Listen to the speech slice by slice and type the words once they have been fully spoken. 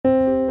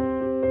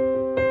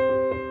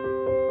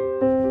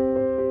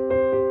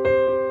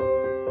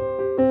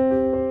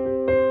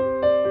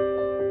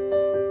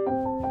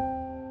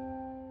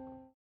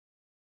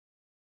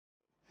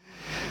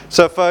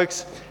So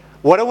folks,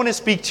 what I want to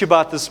speak to you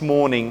about this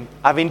morning,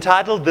 I've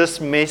entitled this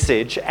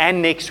message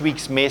and next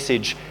week's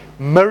message,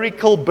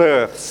 Miracle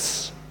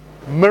Births.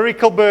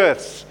 Miracle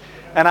Births.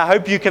 And I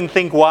hope you can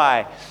think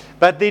why.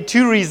 But there are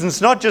two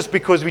reasons, not just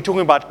because we're talking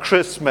about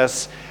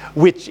Christmas,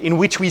 in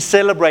which we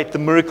celebrate the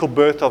miracle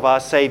birth of our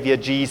Savior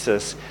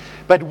Jesus,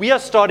 but we are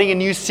starting a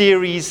new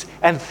series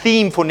and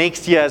theme for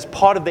next year as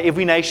part of the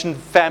Every Nation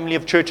family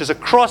of churches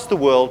across the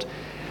world.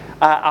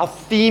 Our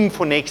theme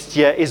for next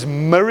year is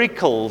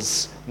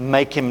Miracles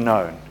Make Him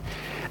Known.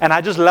 And I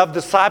just love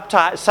the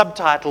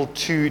subtitle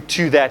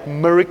to that,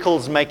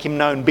 Miracles Make Him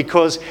Known,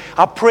 because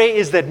our prayer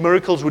is that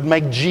miracles would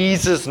make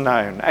Jesus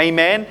known.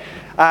 Amen?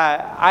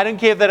 I don't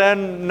care if they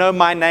don't know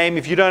my name,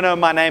 if you don't know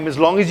my name, as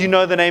long as you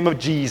know the name of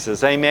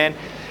Jesus. Amen?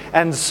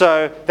 And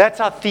so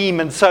that's our theme.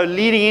 And so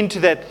leading into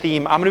that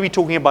theme, I'm going to be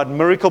talking about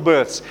miracle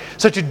births.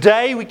 So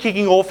today we're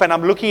kicking off and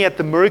I'm looking at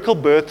the miracle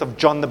birth of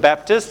John the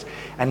Baptist,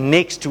 and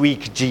next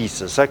week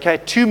Jesus.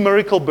 Okay, two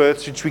miracle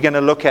births which we're going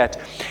to look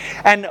at.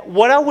 And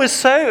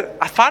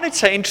I found it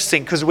so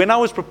interesting because when I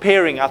was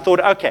preparing, I thought,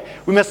 okay,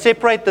 we must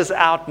separate this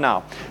out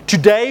now.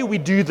 Today we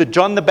do the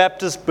John the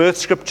Baptist birth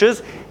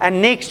scriptures,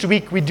 and next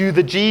week we do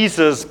the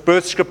Jesus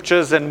birth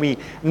scriptures, and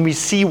we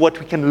see what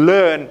we can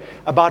learn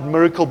about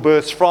miracle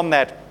births from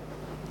that.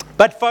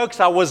 But folks,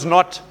 I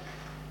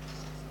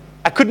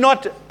could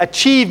not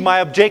achieve my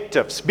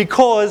objectives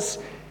because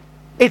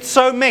it's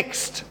so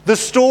mixed. The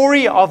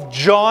story of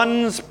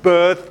John's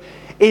birth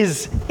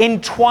is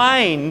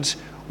entwined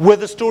with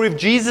the story of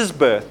Jesus'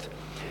 birth.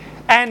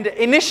 And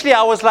initially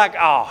I was like,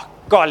 oh,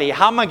 golly,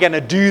 how am I going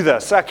to do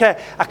this?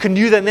 Okay, I can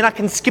do that, and then I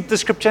can skip the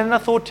scripture. And I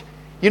thought,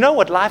 you know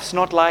what, life's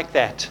not like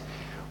that.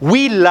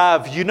 We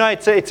love,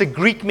 it's a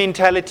Greek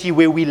mentality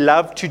where we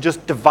love to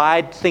just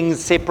divide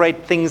things,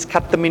 separate things,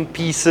 cut them in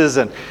pieces.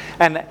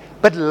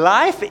 But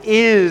life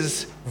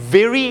is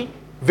very,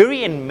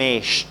 very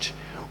enmeshed.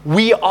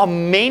 We are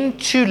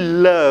meant to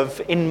live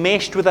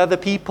enmeshed with other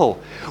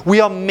people. We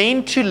are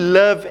meant to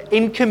live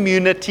in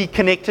community,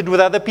 connected with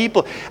other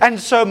people. And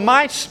so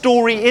my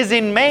story is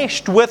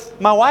enmeshed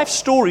with my wife's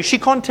story. She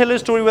can't tell her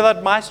story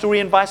without my story,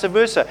 and vice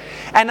versa.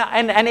 And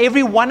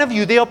every one of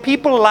you, there are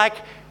people like,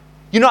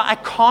 I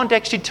can't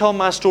actually tell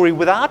my story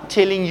without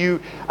telling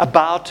you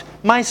about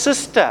my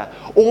sister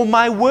or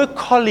my work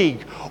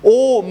colleague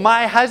or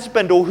my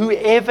husband or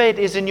whoever it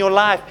is in your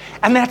life.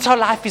 And that's how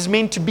life is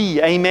meant to be.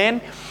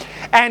 Amen?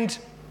 And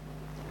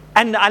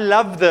I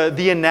love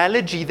the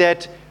analogy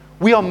that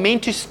we are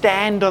meant to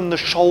stand on the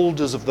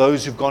shoulders of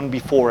those who've gone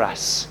before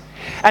us.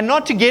 And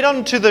not to get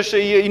onto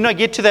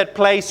get to that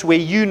place where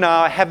you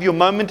now have your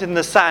moment in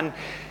the sun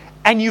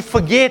and you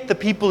forget the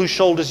people whose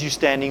shoulders you're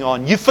standing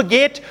on. You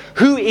forget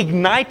who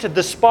ignited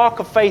the spark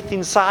of faith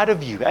inside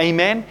of you.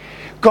 Amen?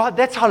 God,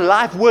 that's how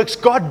life works.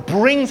 God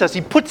brings us.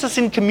 He puts us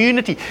in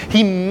community.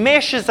 He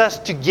meshes us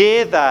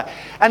together.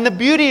 And the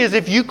beauty is,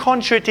 if you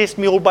can't sure test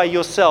me all by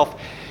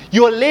yourself,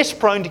 you are less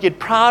prone to get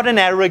proud and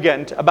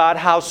arrogant about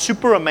how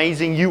super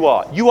amazing you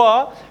are. You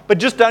are, but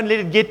just don't let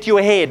it get to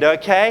your head,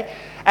 okay?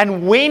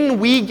 And when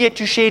we get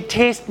to share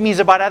testimonies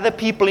about other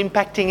people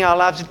impacting our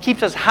lives, it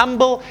keeps us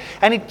humble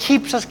and it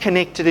keeps us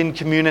connected in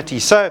community.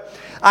 So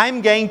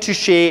I'm going to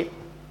share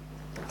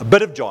a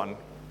bit of John,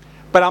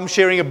 but I'm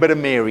sharing a bit of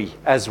Mary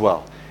as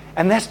well.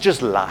 And that's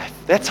just life.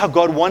 That's how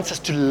God wants us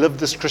to live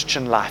this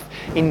Christian life,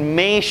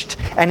 enmeshed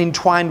and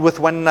entwined with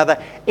one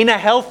another in a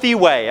healthy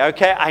way,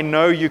 okay? I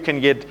know you can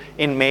get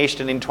enmeshed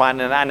and entwined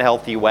in an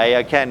unhealthy way,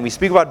 okay? And we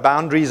speak about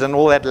boundaries and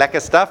all that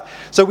lacquer stuff.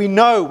 So we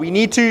know we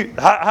need to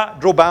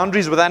draw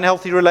boundaries with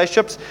unhealthy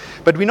relationships,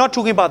 but we're not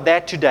talking about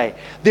that today.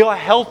 There are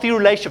healthy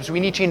relationships we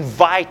need to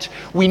invite,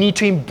 we need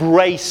to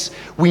embrace,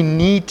 we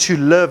need to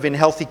live in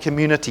healthy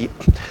community.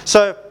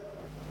 So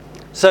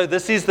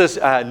this is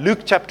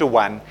Luke chapter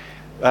 1.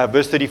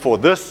 Verse 34.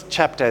 This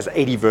chapter has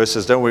 80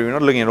 verses. Don't worry, we're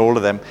not looking at all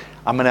of them.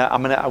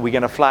 We're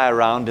going to fly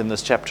around in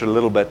this chapter a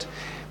little bit.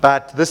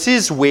 But this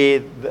is where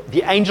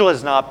the angel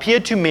has now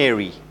appeared to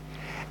Mary.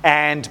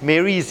 And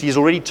he's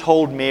already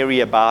told Mary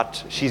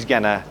about she's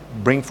going to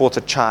bring forth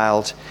a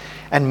child.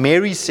 And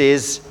Mary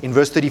says in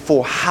verse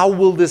 34, "How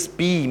will this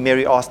be?"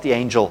 Mary asked the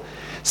angel,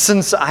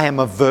 "since I am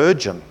a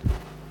virgin."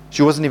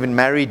 She wasn't even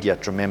married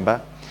yet,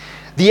 remember?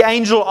 The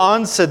angel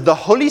answered, "The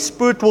Holy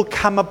Spirit will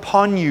come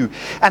upon you,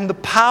 and the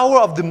power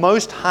of the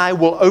Most High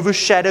will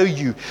overshadow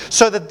you,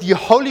 so that the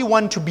Holy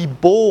One to be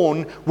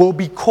born will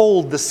be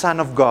called the Son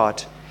of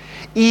God.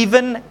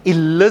 Even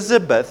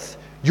Elizabeth,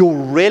 your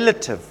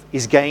relative,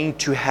 is going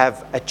to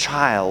have a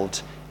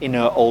child in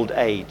her old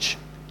age."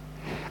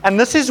 And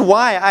this is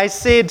why I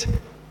said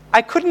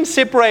I couldn't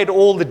separate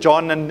all the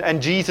John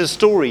and Jesus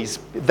stories.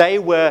 They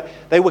were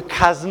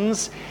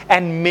cousins,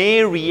 and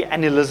Mary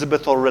and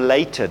Elizabeth are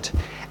related.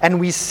 And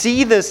we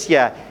see this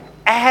here.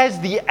 As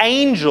the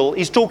angel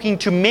is talking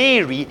to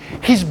Mary,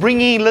 he's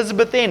bringing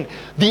Elizabeth in.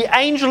 The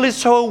angel is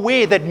so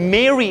aware that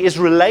Mary is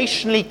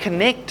relationally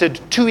connected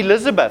to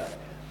Elizabeth.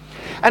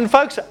 And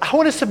folks, I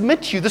want to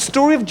submit to you, the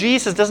story of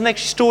Jesus doesn't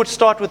actually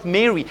start with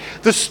Mary.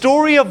 The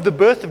story of the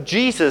birth of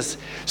Jesus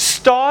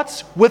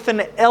starts with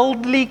an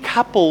elderly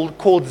couple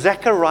called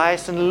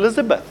Zacharias and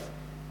Elizabeth.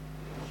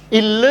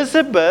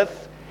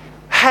 Elizabeth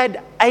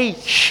had a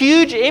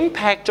huge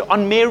impact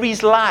on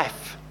Mary's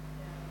life.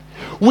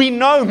 We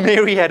know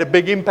Mary had a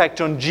big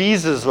impact on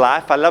Jesus'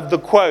 life. I love the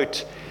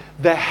quote,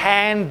 "The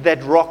hand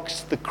that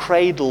rocks the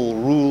cradle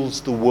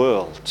rules the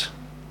world."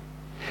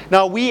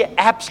 Now,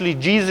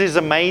 Jesus is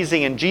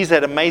amazing, and Jesus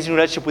had an amazing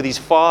relationship with his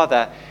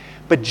Father,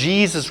 but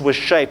Jesus was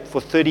shaped for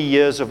 30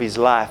 years of his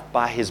life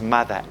by his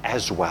mother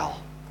as well.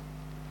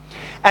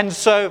 And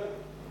so,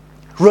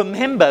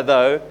 remember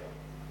though,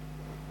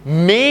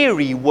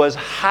 Mary was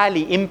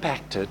highly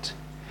impacted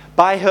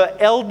by her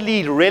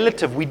elderly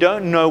relative. We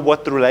don't know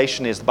what the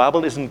relation is. The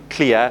Bible isn't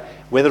clear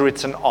whether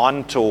it's an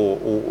aunt or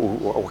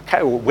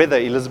whether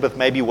Elizabeth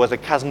maybe was a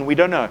cousin. We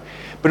don't know.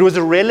 But it was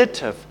a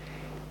relative.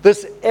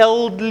 This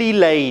elderly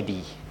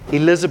lady,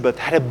 Elizabeth,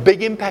 had a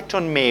big impact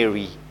on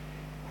Mary.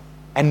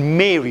 And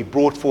Mary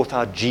brought forth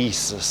our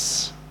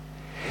Jesus.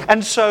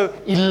 And so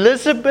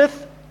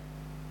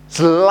Elizabeth's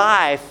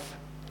life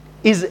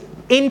is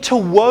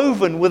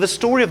interwoven with the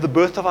story of the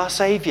birth of our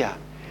Savior.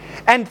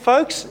 And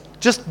folks,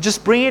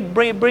 just bring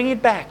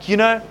it back. You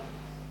know,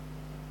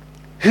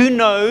 who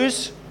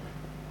knows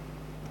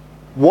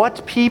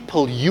what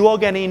people you are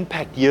going to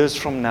impact years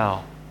from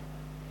now?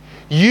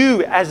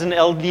 You, as an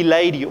elderly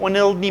lady or an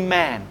elderly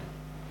man,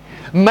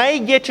 may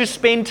get to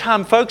spend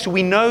time. Folks,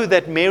 we know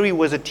that Mary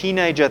was a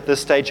teenager at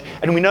this stage,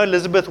 and we know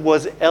Elizabeth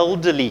was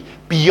elderly,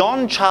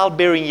 beyond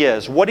childbearing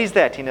years. What is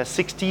that? In her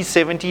 60s,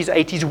 70s,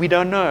 80s? We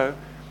don't know.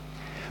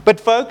 But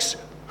folks,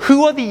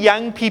 who are the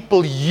young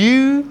people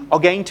you are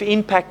going to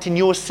impact in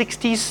your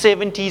 60s,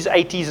 70s,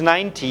 80s,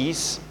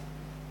 90s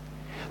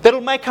that'll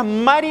make a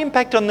mighty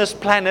impact on this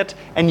planet,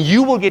 and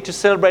you will get to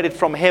celebrate it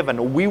from heaven,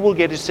 or we will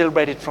get to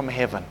celebrate it from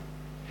heaven?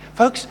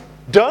 Folks,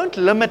 don't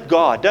limit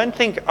God. Don't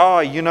think, oh,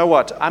 you know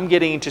what, I'm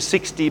getting into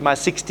my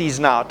 60s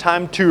now.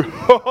 Time to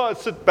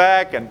sit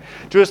back and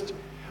just...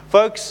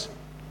 Folks,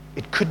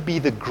 it could be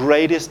the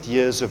greatest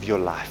years of your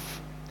life.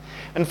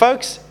 And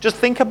folks, just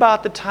think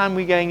about the time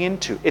we're going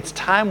into. It's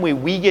time where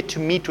we get to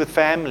meet with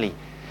family.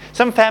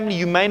 Some family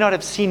you may not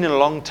have seen in a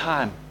long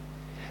time.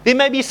 There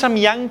may be some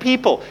young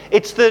people.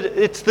 It's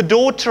the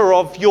daughter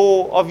of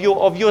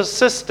your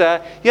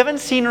sister. You haven't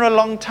seen her a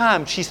long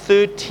time. She's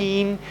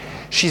 13.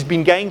 She's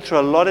been going through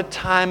a lot of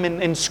time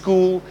in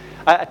school,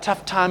 a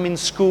tough time in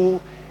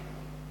school.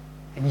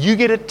 And you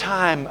get a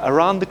time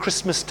around the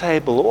Christmas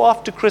table, or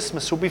after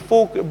Christmas, or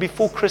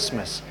before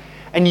Christmas.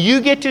 And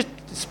you get to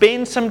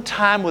spend some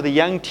time with a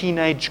young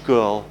teenage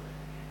girl.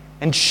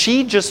 And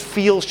she just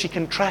feels she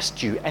can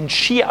trust you. And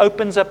she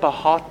opens up her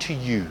heart to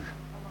you.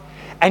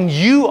 And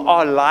you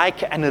are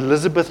like an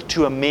Elizabeth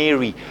to a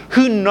Mary,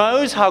 who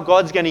knows how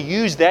God's going to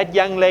use that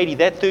young lady,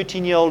 that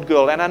 13-year-old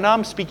girl. And I know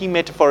I'm speaking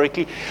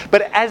metaphorically,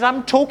 but as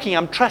I'm talking,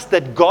 I'm trust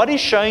that God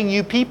is showing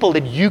you people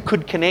that you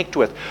could connect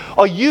with.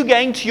 Are you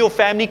going to your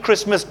family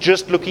Christmas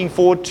just looking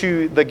forward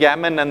to the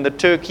gammon and the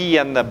turkey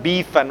and the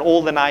beef and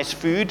all the nice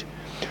food?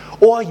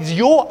 Or is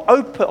your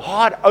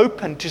heart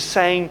open to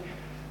saying,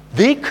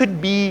 there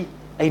could be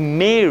a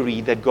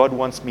Mary that God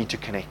wants me to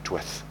connect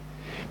with?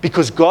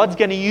 Because God's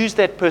going to use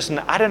that person.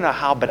 I don't know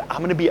how, but I'm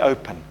going to be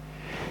open.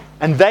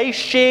 And they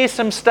share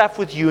some stuff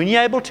with you, and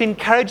you're able to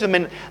encourage them.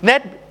 And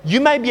that you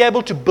may be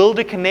able to build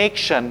a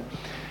connection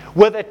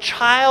with a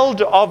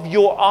child of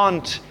your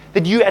aunt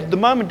that you at the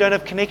moment don't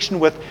have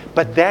connection with,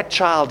 but that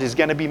child is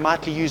going to be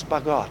mightily used by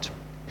God.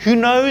 Who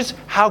knows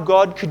how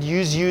God could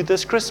use you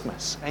this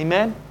Christmas?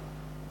 Amen?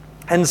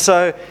 And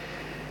so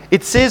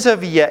it says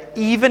over here,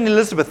 even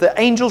Elizabeth, the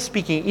angel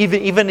speaking,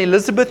 even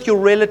Elizabeth, your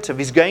relative,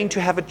 is going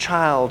to have a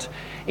child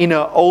in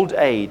her old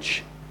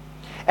age.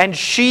 And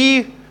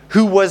she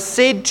who was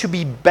said to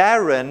be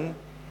barren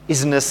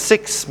is in her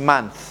 6th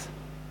month.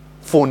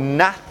 For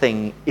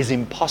nothing is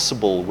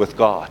impossible with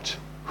God.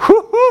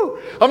 Woo-hoo!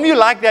 How many of you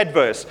like that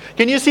verse?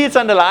 Can you see it's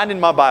underlined in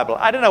my Bible?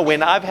 I don't know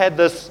when. I've had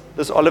this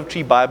Olive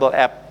Tree Bible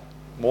app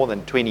more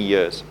than 20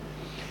 years.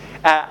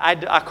 I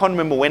can't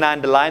remember when I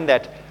underlined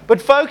that.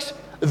 But folks,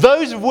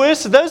 those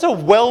verses, those are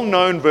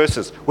well-known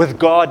verses. With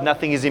God,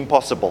 nothing is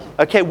impossible.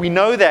 Okay, we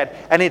know that,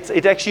 and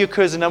it actually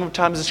occurs a number of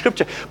times in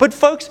Scripture. But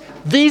folks,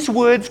 these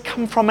words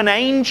come from an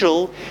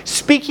angel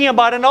speaking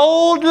about an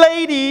old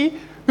lady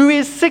who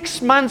is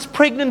 6 months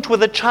pregnant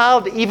with a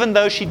child, even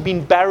though she'd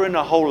been barren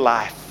her whole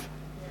life.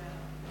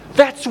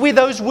 That's where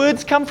those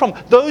words come from.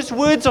 Those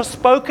words are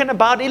spoken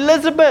about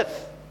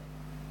Elizabeth.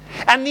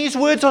 And these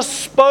words are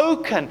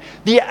spoken.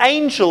 The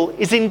angel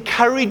is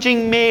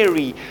encouraging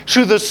Mary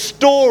through the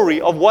story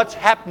of what's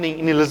happening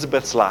in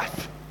Elizabeth's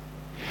life.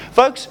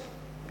 Folks,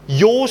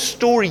 your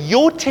story,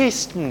 your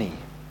testimony,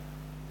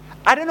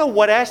 I don't know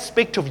what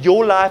aspect of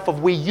your life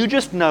of where you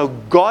just know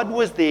God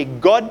was there,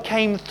 God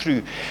came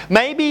through.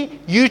 Maybe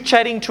you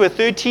chatting to a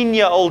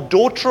 13-year-old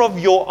daughter of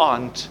your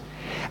aunt,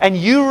 and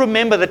you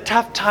remember the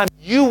tough time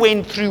you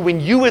went through when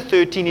you were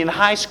 13 in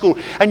high school,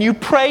 and you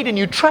prayed and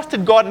you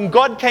trusted God, and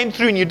God came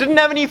through, and you didn't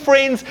have any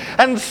friends,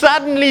 and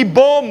suddenly,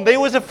 boom, there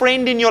was a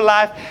friend in your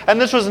life,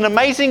 and this was an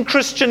amazing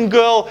Christian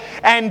girl,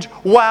 and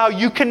wow,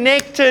 you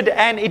connected,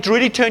 and it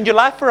really turned your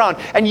life around.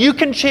 And you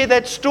can share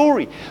that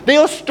story. There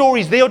are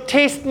stories, there are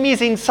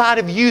testimonies inside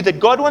of you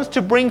that God wants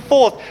to bring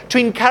forth to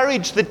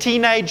encourage the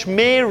teenage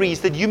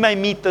Marys that you may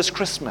meet this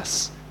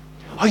Christmas.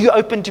 Are you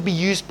open to be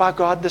used by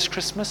God this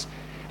Christmas?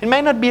 It may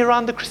not be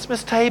around the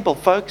Christmas table,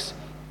 folks.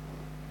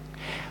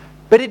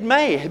 But it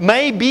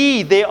may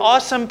be there are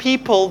some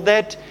people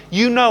that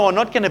you know are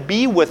not going to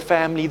be with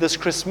family this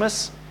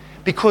Christmas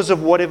because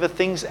of whatever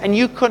things. And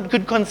you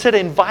could consider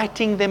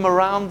inviting them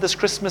around this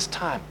Christmas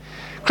time.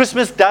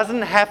 Christmas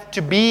doesn't have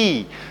to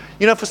be,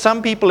 for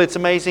some people it's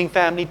amazing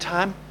family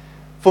time.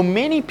 For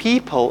many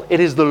people, it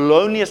is the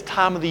loneliest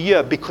time of the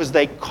year because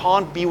they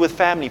can't be with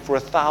family for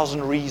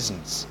 1,000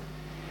 reasons.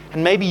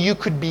 And maybe you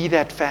could be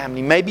that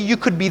family. Maybe you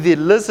could be the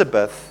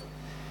Elizabeth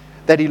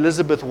that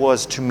Elizabeth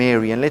was to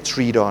Mary. And let's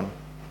read on.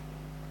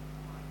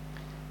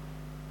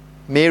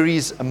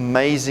 Mary's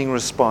amazing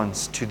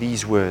response to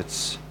these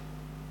words.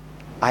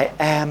 I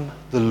am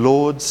the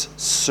Lord's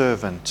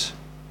servant,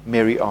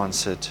 Mary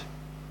answered.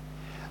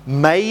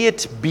 May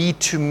it be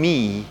to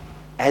me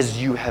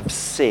as you have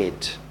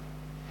said.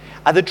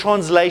 Other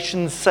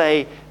translations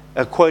say,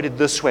 quoted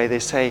this way, they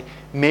say,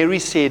 Mary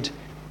said,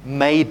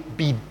 may it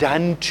be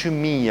done to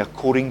me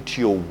according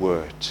to your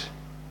word.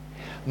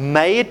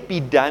 May it be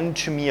done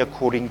to me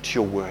according to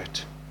your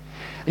word.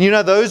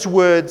 And those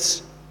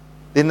words,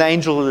 then the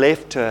angel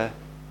left her.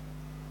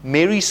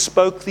 Mary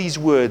spoke these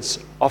words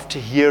after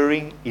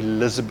hearing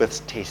Elizabeth's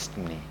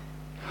testimony.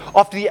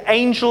 After the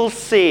angel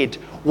said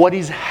what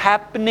is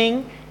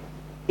happening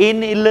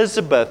in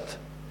Elizabeth,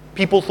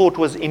 people thought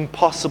was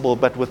impossible,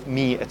 but with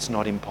me it's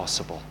not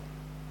impossible.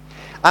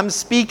 I'm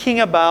speaking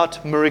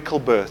about miracle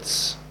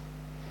births.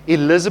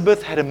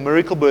 Elizabeth had a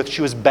miracle birth.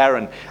 She was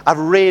barren. I've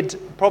read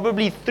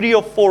probably 3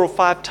 or 4 or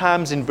 5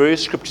 times in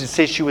various scriptures it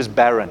says she was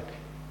barren.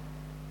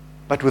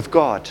 But with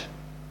God,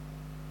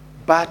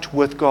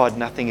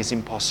 nothing is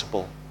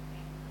impossible.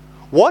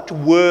 What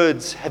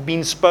words have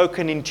been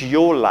spoken into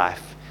your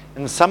life,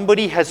 and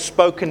somebody has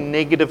spoken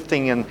negative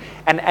thing,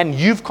 and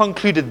you've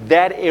concluded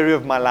that area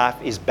of my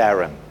life is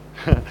barren?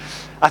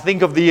 I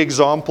think of the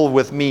example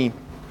with me.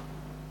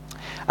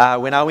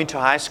 When I went to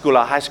high school,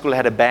 our high school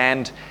had a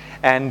band,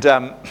 and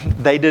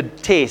they did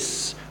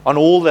tests on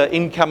all the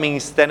incoming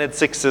standard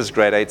 6s,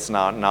 grade 8s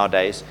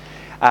nowadays.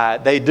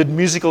 They did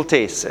musical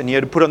tests, and you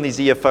had to put on these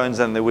earphones,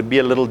 and there would be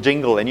a little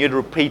jingle, and you'd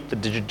repeat the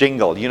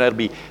jingle. It'd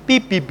be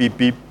beep, beep, beep,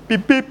 beep,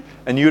 beep, beep,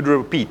 and you'd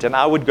repeat. And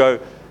I would go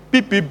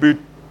beep, beep, beep,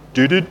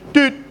 doot, doot,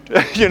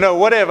 doot,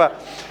 whatever.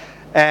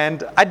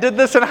 And I did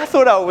this, and I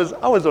thought I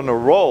was on a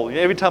roll.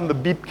 Every time the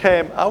beep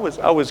came, I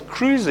was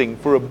cruising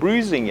for a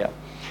bruising, yeah.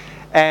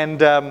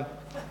 And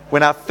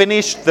when I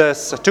finished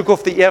this, I took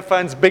off the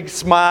earphones, big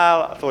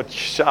smile. I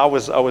thought, I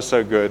was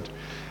so good.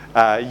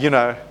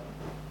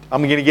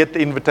 I'm going to get the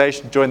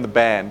invitation to join the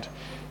band.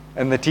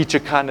 And the teacher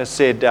kind of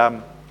said,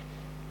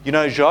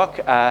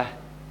 Jacques,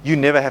 you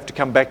never have to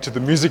come back to the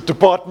music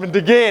department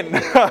again.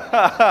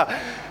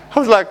 I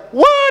was like,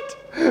 what?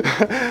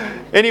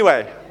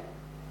 Anyway,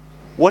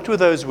 what were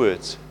those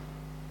words?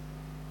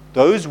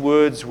 Those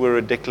words were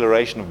a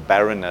declaration of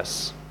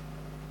barrenness.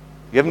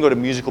 You haven't got a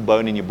musical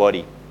bone in your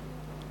body.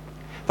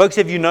 Folks,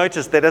 have you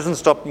noticed that doesn't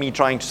stop me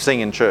trying to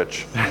sing in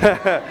church?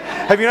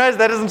 Have you noticed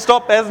that hasn't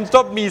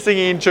stopped me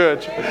singing in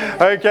church?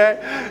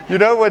 Okay? You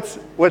know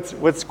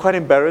what's quite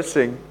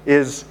embarrassing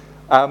is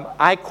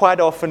I quite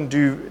often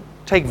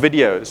take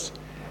videos,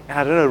 and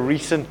I don't know,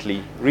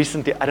 recently,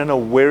 I don't know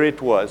where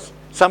it was.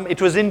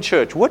 It was in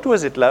church. What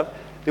was it, love?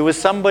 There was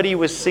somebody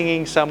was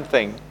singing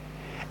something,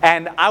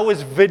 and I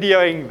was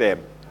videoing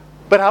them,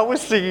 but I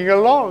was singing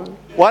along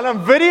while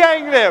I'm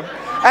videoing them,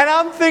 and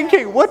I'm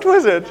thinking, what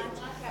was it?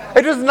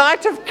 It was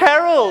Night of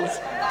Carols.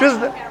 It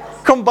was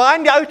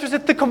combined. It was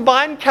at the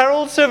combined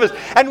carol service,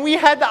 and we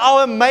had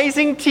our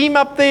amazing team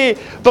up there,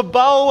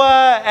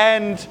 Babawa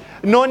and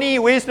Noni.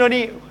 Where's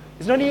Noni?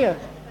 Is Noni here?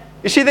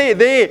 Is she there?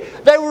 There.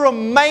 They were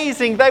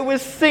amazing. They were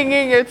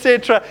singing,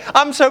 etc.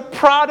 I'm so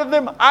proud of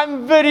them.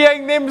 I'm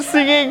videoing them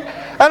singing,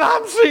 and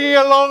I'm singing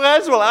along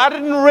as well. I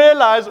didn't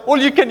realize all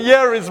you can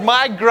hear is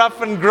my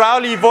gruff and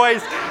growly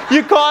voice.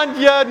 You can't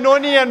hear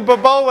Noni and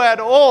Babawa at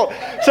all.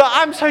 So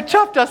I'm so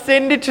chuffed. I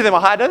send it to them.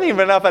 I don't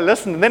even know if I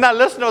listened. And then I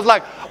listened. I was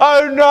like,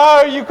 oh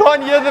no, you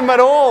can't hear them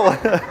at all.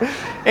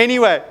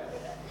 Anyway,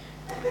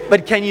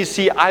 but can you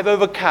see, I've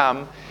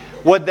overcome.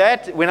 When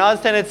I was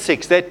standard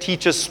 6, that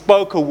teacher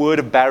spoke a word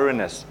of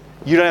barrenness.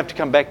 You don't have to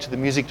come back to the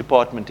music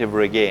department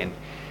ever again.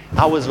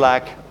 I was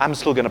like, I'm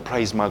still going to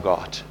praise my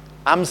God.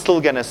 I'm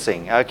still going to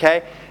sing,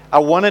 okay? I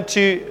wanted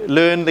to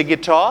learn the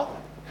guitar.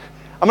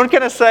 I'm not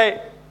going to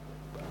say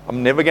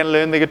I'm never going to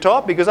learn the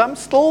guitar because I'm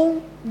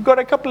still got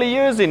a couple of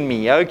years in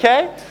me,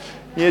 okay?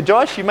 Yeah,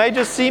 Josh, you may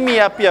just see me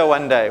up here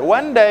one day.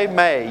 One day,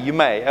 you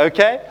may,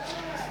 okay?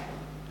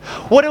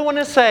 What I want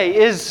to say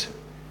is,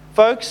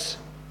 folks,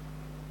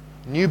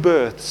 new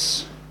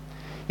births.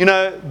 You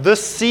know,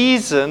 this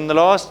season, the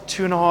last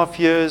 2.5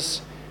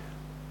 years,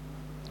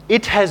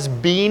 it has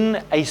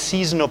been a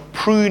season of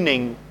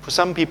pruning for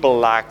some people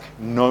like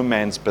no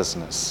man's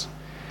business.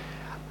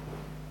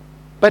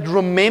 But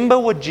remember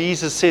what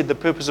Jesus said, the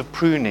purpose of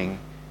pruning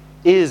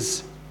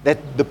is that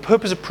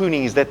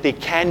there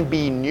can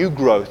be new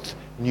growth,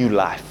 new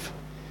life.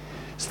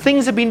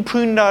 Things have been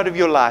pruned out of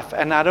your life,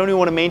 and I don't even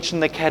want to mention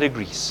the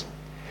categories.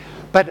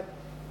 But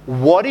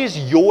what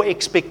is your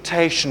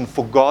expectation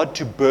for God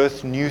to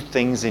birth new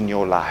things in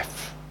your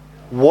life?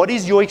 What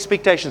is your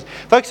expectations?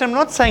 Folks, I'm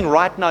not saying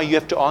right now you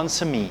have to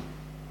answer me.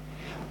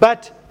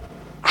 But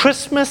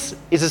Christmas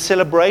is a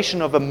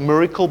celebration of a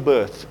miracle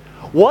birth.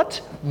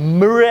 What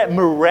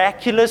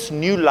miraculous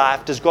new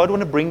life does God want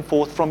to bring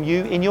forth from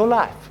you in your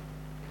life?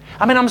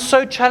 I mean, I'm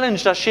so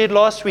challenged. I shared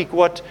last week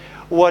what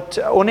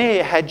One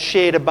had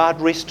shared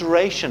about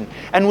restoration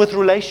and with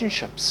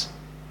relationships.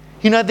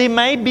 You know, there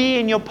may be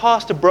in your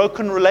past a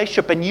broken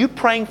relationship and you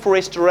praying for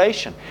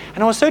restoration.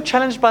 And I was so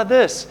challenged by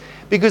this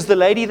because the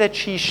lady that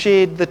she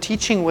shared the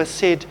teaching with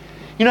said,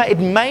 you know, it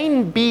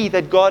may be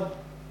that God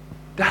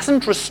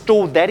doesn't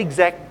restore that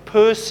exact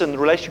person, the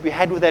relationship you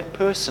had with that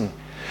person.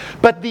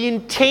 But the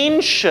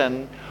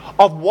intention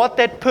of what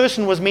that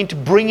person was meant to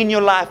bring in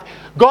your life,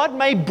 God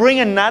may bring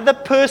another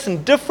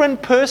person,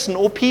 different person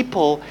or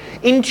people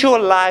into your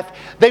life.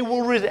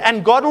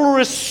 And God will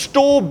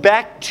restore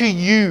back to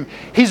you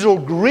His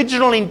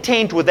original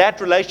intent with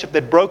that relationship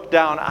that broke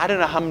down, I don't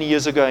know how many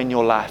years ago in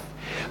your life.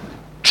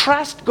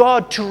 Trust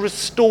God to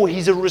restore.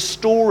 He's a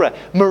restorer.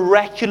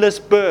 Miraculous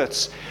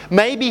births.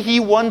 Maybe He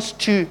wants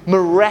to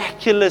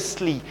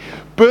miraculously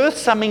birth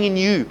something in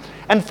you.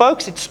 And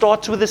folks, it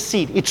starts with a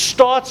seed. It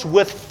starts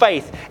with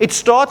faith. It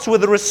starts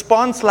with a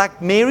response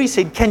like Mary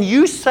said. Can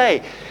you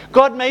say,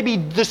 God, maybe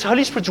this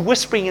Holy Spirit's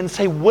whispering and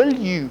say, will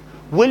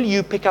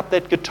you pick up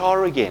that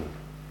guitar again?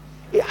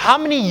 How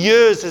many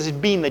years has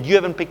it been that you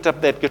haven't picked up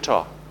that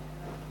guitar?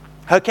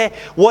 Okay,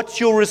 what's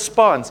your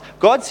response?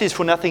 God says,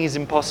 for nothing is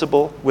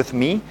impossible with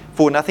me.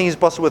 For nothing is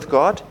possible with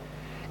God.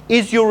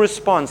 Is your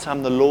response,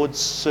 I'm the Lord's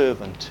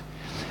servant?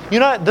 You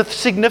know, the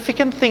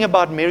significant thing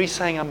about Mary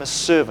saying, I'm a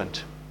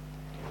servant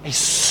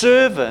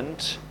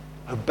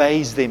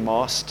obeys their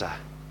master.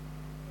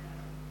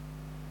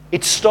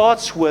 It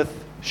starts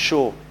with,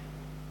 sure,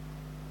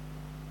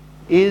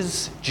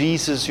 is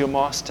Jesus your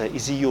master?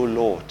 Is He your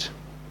Lord?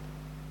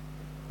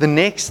 The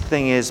next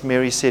thing is,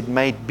 Mary said,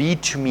 may it be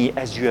to me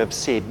as you have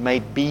said. May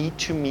it be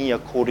to me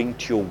according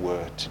to your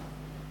word.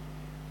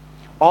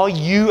 Are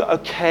you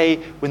okay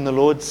when the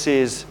Lord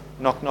says,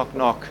 knock, knock,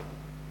 knock?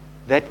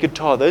 That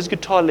guitar, those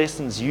guitar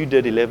lessons you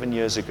did 11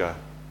 years ago.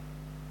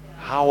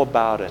 How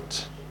about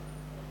it?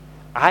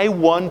 I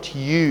want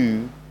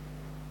you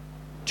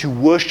to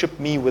worship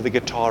me with a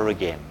guitar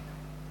again.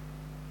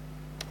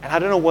 And I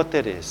don't know what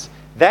that is.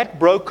 That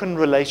broken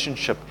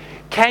relationship.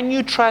 Can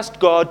you trust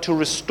God to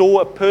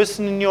restore a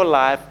person in your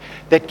life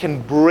that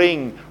can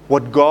bring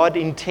what God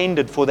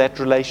intended for that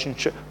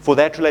relationship?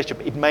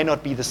 It may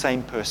not be the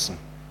same person.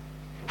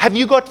 Have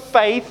you got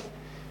faith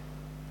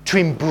to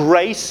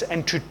embrace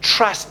and to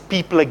trust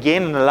people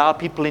again and allow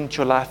people into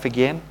your life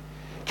again?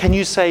 Can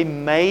you say,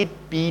 may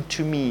it be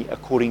to me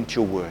according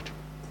to your word?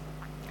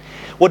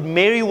 What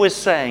Mary was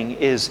saying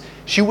is,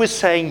 she was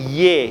saying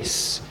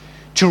yes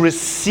to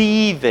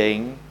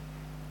receiving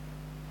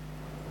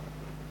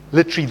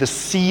literally the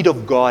seed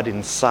of God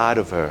inside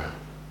of her.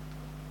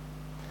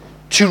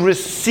 To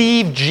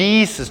receive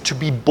Jesus to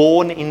be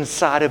born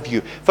inside of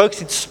you.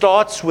 Folks, it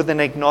starts with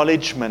an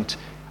acknowledgement,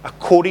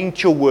 according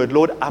to your word,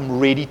 Lord, I'm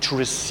ready to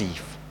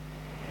receive.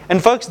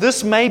 And folks,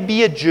 this may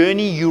be a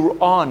journey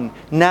you're on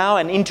now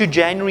and into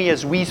January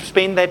as we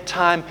spend that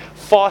time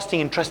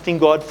fasting and trusting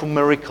God for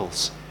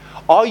miracles.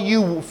 Are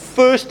you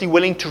firstly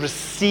willing to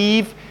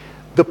receive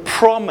the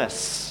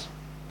promise,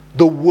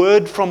 the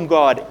word from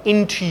God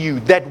into you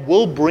that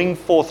will bring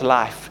forth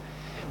life?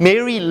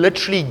 Mary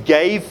literally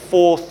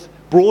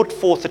brought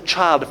forth a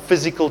child, a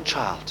physical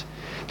child.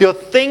 There are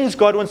things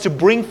God wants to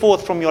bring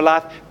forth from your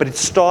life, but it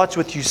starts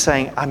with you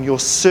saying, I'm your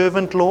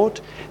servant, Lord.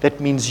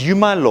 That means you,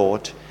 my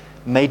Lord,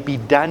 may it be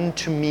done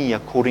to me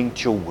according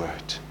to your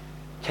word.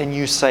 Can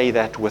you say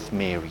that with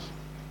Mary?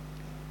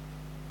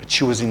 But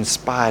she was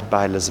inspired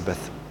by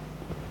Elizabeth.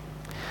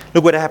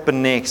 Look what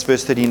happened next,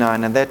 verse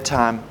 39. At that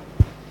time,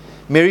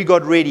 Mary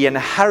got ready and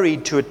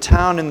hurried to a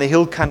town in the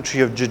hill country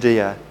of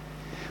Judea,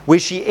 where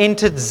she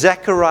entered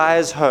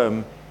Zechariah's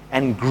home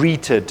and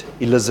greeted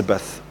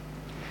Elizabeth.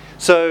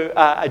 So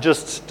I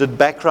just did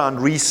background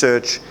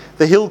research.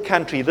 The hill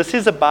country, this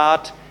is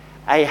about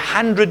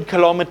 100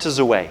 kilometers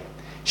away.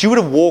 She would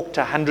have walked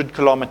 100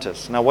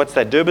 kilometers. Now what's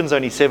that? Durban's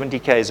only 70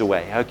 k's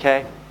away,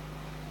 okay?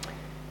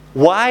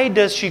 Why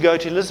does she go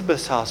to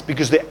Elizabeth's house?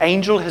 Because the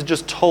angel has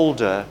just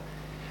told her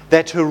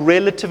that her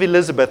relative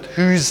Elizabeth,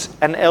 who's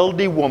an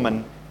elderly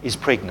woman, is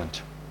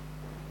pregnant.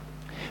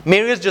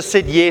 Mary has just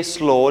said, yes,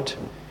 Lord,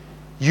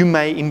 you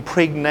may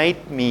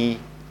literally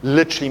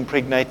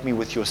impregnate me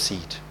with your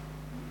seed.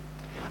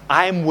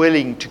 I am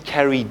willing to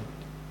carry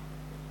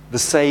the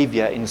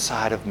Savior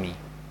inside of me.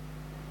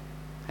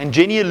 And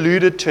Jenny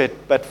alluded to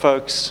it, but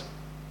folks,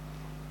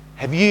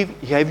 have you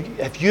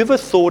ever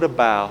thought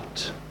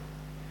about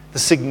the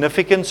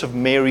significance of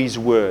Mary's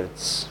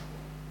words?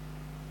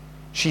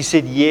 She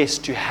said yes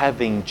to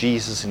having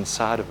Jesus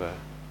inside of her.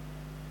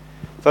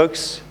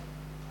 Folks,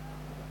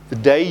 the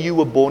day you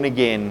were born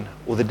again,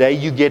 or the day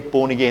you get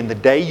born again, the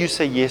day you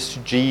say yes to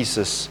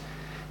Jesus,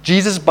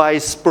 Jesus by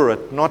His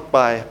Spirit, not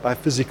by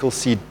physical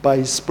seed, by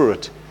His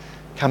Spirit,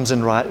 comes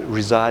and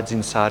resides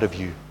inside of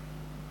you.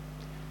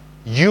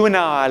 You and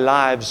our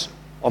lives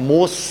are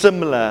more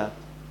similar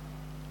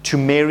to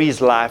Mary's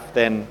life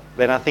than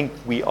I think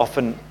we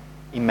often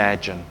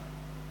imagine.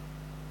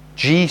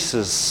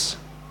 Jesus,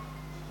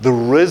 the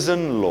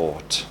risen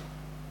Lord,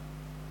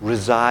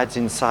 resides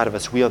inside of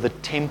us. We are the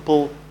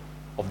temple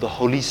of the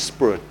Holy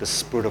Spirit, the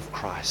Spirit of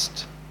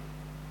Christ.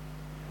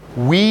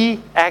 We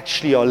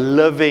actually are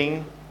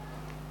living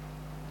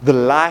the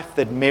life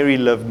that Mary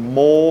lived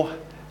more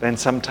than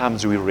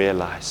sometimes we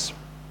realize.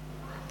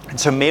 And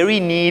so Mary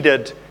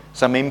needed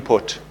some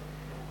input.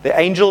 The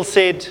angel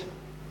said,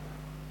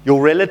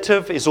 your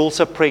relative is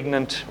also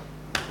pregnant.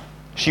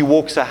 She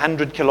walks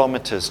 100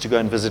 kilometers to go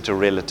and visit a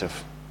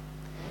relative.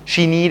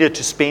 She needed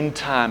to spend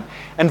time.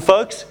 And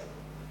folks,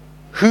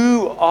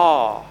 who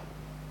are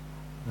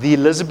the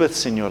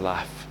Elizabeths in your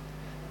life?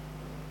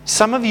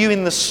 Some of you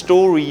in the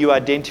story you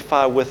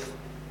identify with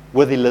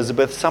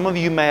Elizabeth. Some of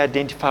you may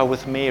identify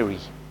with Mary.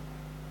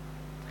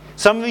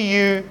 Some of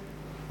you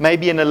may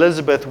be an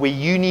Elizabeth where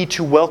you need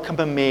to welcome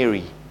a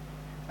Mary,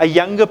 a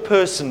younger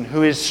person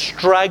who is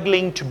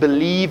struggling to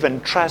believe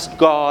and trust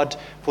God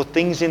for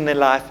things in their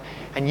life,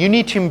 and you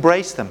need to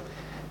embrace them.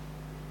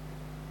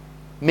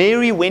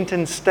 Mary went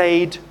and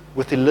stayed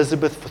with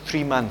Elizabeth for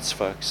 3 months,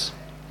 folks.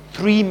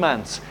 3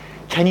 months.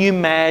 Can you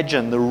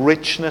imagine the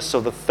richness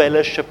of the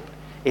fellowship,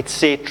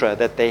 etc.,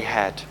 that they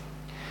had?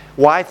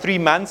 Why 3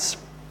 months?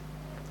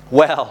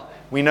 Well,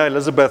 we know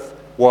Elizabeth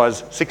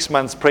was 6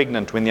 months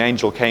pregnant when the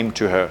angel came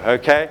to her,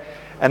 okay?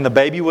 And the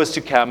baby was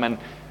to come,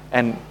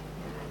 and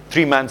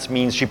 3 months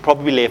means she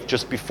probably left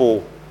just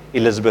before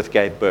Elizabeth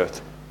gave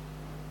birth.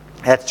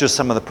 That's just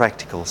some of the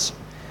practicals.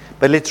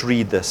 But let's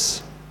read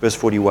this. Verse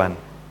 41.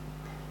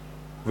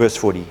 Verse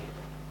 40.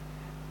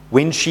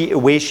 Where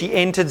she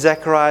entered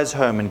Zechariah's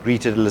home and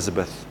greeted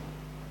Elizabeth.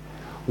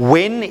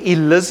 When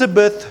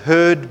Elizabeth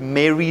heard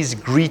Mary's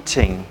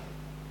greeting,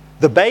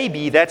 the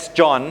baby, that's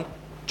John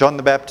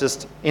the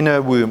Baptist, in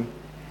her womb,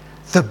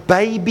 the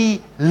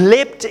baby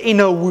leapt in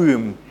her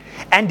womb,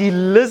 and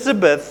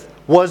Elizabeth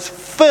was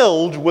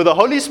filled with the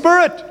Holy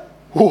Spirit.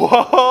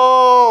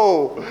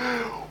 Whoa!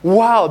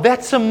 Wow,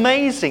 that's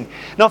amazing.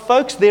 Now,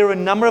 folks, there are a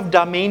number of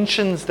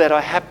dimensions that are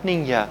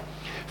happening here.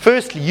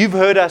 Firstly, you've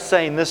heard us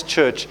say in this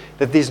church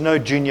that there's no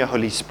junior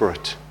Holy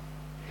Spirit.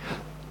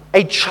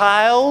 A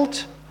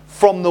child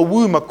from the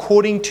womb,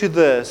 according to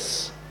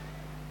this,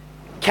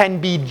 can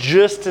be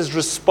just as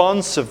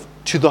responsive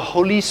to the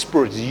Holy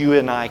Spirit as you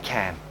and I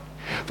can.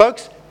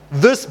 Folks,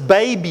 this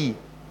baby,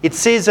 it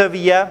says over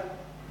here,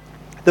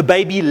 the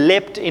baby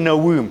leapt in her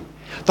womb.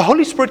 The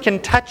Holy Spirit can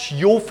touch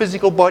your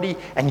physical body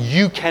and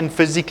you can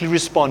physically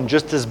respond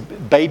just as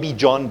baby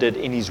John did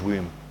in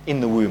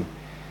the womb.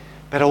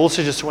 But I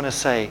also just want to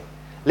say,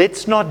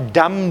 let's not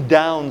dumb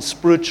down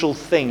spiritual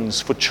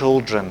things for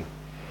children.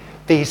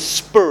 Their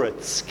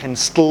spirits can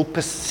still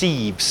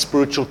perceive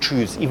spiritual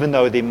truths, even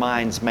though their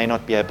minds may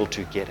not be able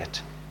to get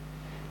it.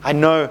 We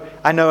know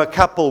a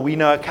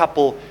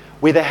couple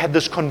where they had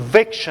this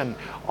conviction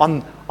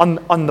on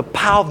the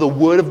power of the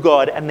Word of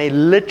God, and they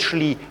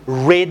literally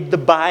read the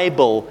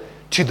Bible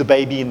to the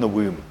baby in the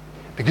womb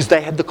because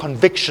they had the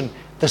conviction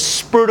the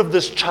spirit of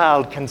this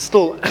child can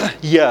still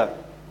hear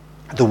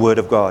the Word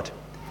of God.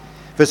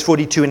 Verse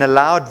 42, in a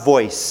loud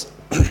voice,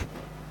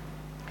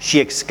 she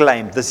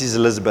exclaimed, this is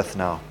Elizabeth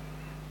now,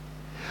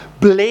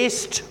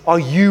 blessed are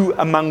you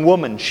among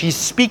women. She's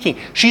speaking.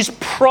 She's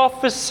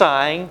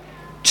prophesying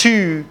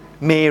to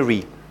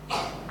Mary.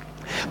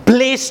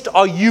 Blessed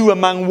are you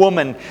among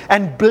women,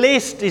 and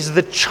blessed is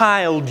the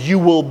child you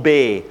will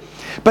bear.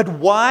 But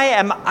why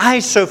am I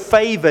so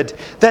favored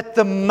that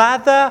the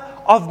mother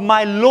of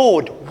my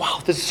Lord, wow,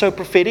 this is so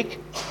prophetic.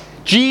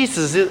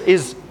 Jesus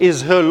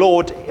is her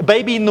Lord.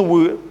 Baby in the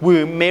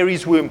womb,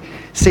 Mary's womb,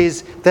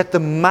 says that the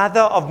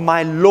mother of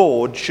my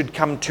Lord should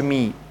come to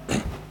me.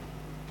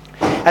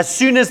 As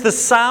soon as the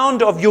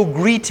sound of your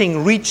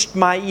greeting reached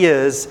my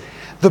ears,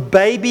 the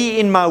baby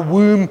in my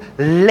womb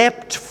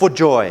leapt for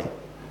joy.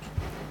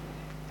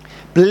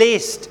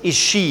 Blessed is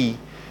she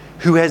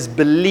who has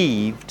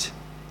believed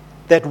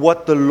that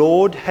what the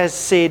Lord has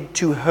said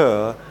to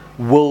her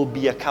will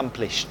be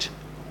accomplished.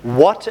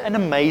 What an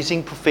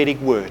amazing prophetic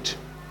word.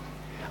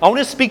 I want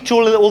to speak to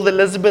all the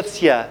Elizabeths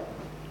here.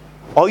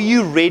 Are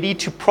you ready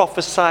to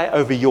prophesy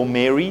over your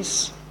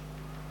Marys?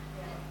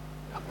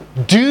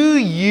 Do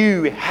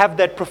you have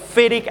that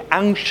prophetic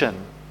unction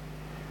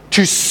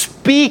to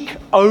speak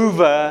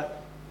over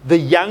the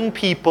young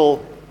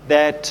people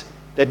that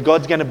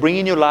God's going to bring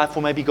in your life,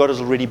 or maybe God has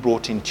already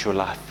brought into your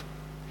life?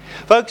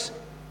 Folks,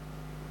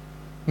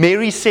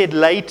 Mary said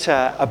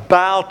later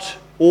about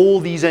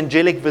all these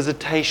angelic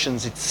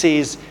visitations, it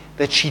says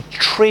that she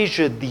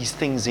treasured these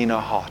things in her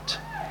heart.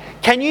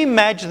 Can you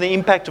imagine the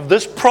impact of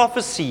this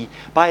prophecy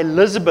by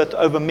Elizabeth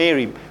over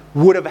Mary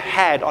would have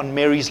had on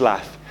Mary's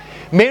life?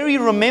 Mary,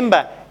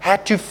 remember,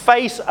 had to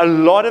face a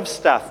lot of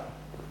stuff.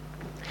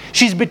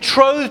 She's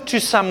betrothed to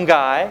some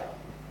guy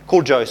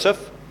called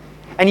Joseph,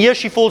 and here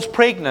she falls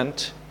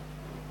pregnant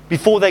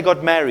before they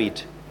got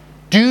married.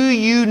 Do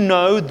you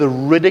know the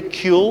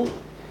ridicule,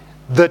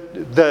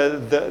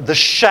 the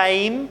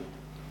shame,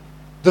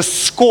 the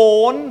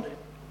scorn,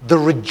 the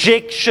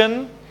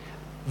rejection,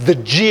 the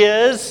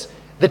jeers,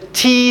 the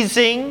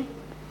teasing,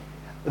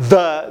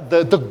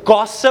 the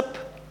gossip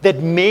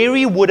that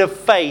Mary would have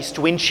faced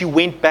when she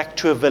went back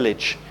to her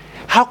village?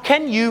 How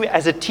can you,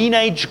 as a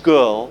teenage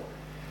girl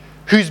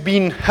who's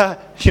been,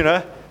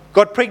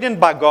 got pregnant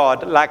by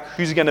God, like,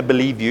 who's going to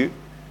believe you?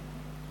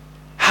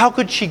 How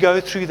could she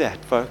go through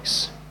that,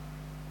 folks?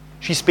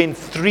 She spent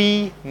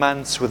 3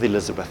 months with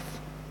Elizabeth.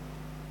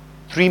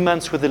 3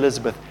 months with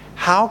Elizabeth.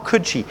 How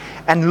could she?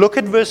 And look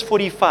at verse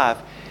 45.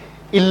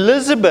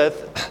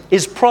 Elizabeth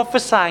is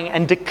prophesying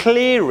and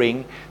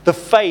declaring the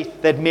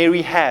faith that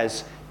Mary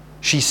has.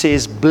 She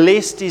says,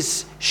 "Blessed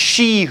is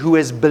she who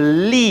has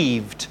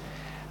believed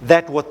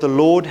that what the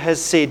Lord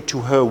has said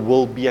to her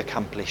will be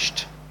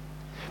accomplished."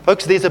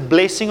 Folks, there's a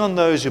blessing on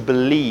those who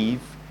believe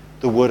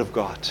the Word of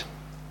God.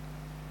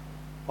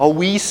 Are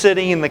we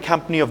sitting in the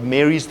company of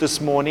Marys this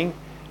morning,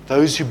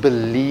 those who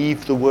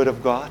believe the Word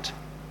of God?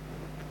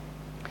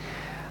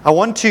 I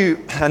want to,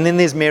 and then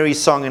there's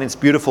Mary's song, and it's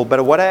beautiful,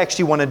 but what I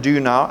actually want to do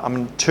now, I'm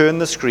going to turn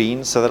the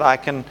screen so that I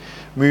can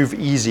move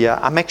easier.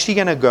 I'm actually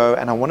going to go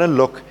and I want to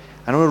look,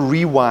 I want to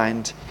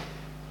rewind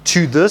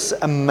to this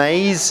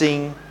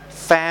amazing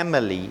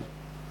family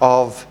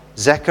of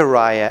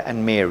Zechariah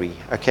and Mary.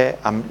 Okay,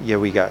 here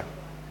we go.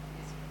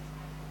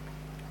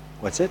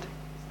 What's it?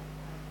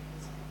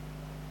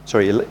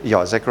 Sorry,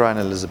 Zechariah and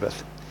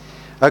Elizabeth.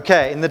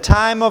 Okay, in the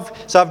time of,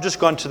 so I've just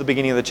gone to the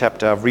beginning of the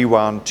chapter. I've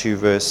rewound to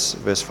verse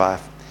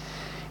 5.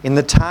 In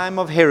the time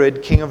of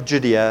Herod, king of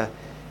Judea,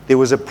 there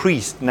was a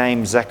priest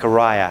named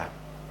Zechariah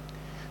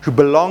who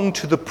belonged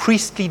to the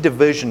priestly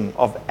division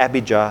of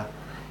Abijah.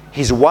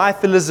 His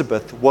wife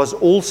Elizabeth was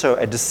also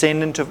a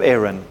descendant of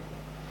Aaron.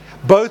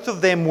 Both of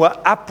them were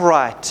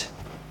upright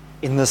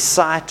in the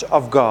sight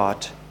of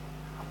God,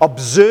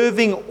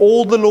 observing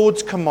all the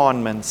Lord's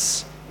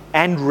commandments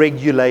and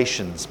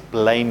regulations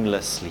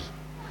blamelessly.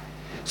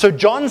 So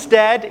John's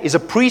dad is a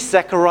priest,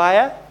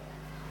 Zechariah,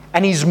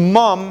 and his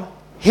mom,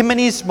 him and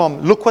his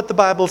mom, look what the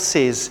Bible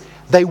says,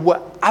 they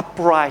were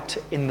upright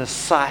in the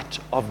sight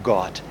of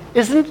God.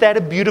 Isn't that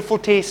a beautiful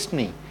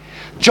testimony?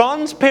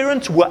 John's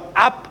parents were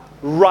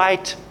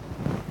upright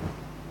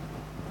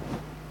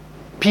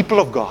people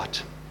of God,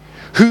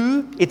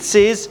 who, it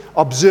says,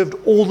 observed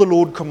all the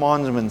Lord's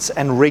commandments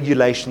and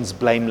regulations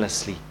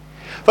blamelessly.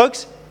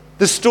 Folks,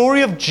 the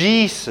story of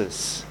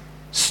Jesus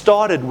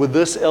started with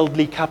this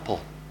elderly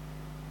couple.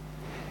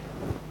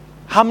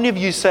 How many of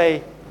you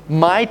say,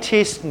 my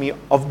testimony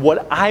of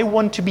what I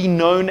want to be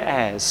known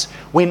as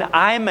when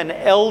I'm an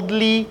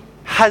elderly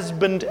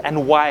husband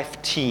and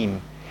wife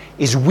team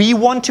is we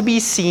want to be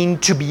seen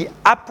to be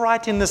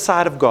upright in the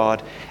sight of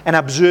God and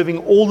observing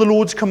all the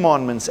Lord's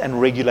commandments and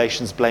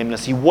regulations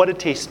blamelessly. What a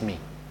testimony.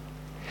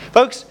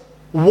 Folks,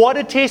 what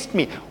a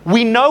testimony.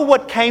 We know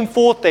what came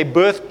forth. They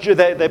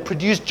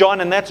produced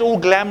John, and that's all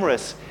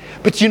glamorous.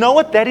 But you know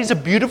what? That is a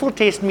beautiful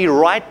testimony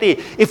right there.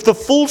 If the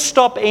full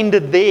stop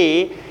ended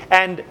there,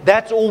 and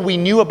that's all we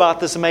knew about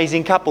this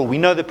amazing couple, we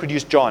know they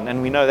produced John,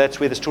 and we know that's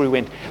where the story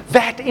went.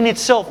 That in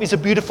itself is a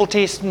beautiful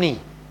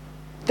testimony.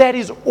 That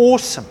is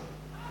awesome.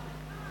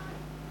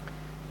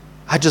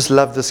 I just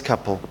love this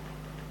couple.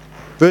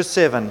 Verse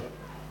 7,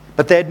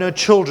 but they had no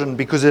children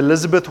because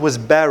Elizabeth was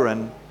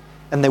barren,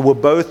 and they were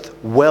both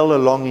well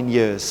along in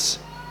years.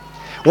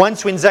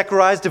 Once when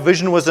Zechariah's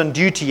division was on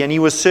duty and he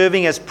was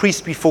serving as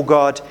priest before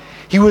God,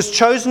 he was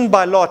chosen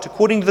by lot,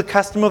 according to the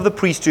custom of the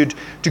priesthood,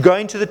 to go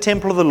into the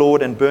temple of the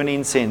Lord and burn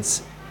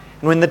incense.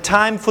 And when the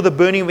time for the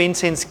burning of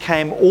incense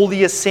came, all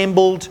the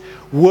assembled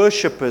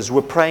worshippers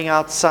were praying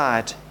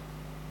outside.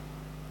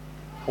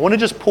 I want to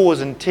just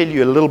pause and tell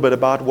you a little bit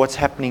about what's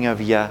happening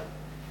over here.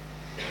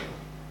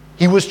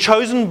 He was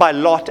chosen by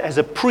lot as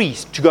a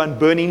priest to go and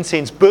burn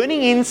incense.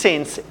 Burning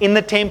incense in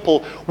the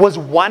temple was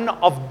one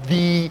of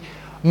the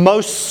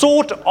most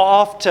sought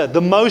after, the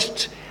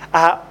most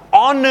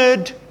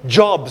honored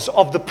jobs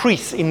of the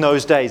priests in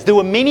those days. There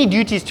were many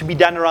duties to be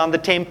done around the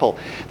temple.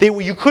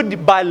 You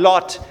could, by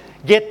lot,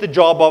 get the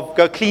job of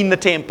go clean the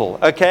temple,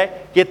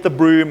 okay? Get the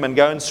broom and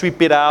go and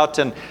sweep it out.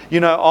 And,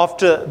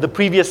 after the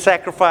previous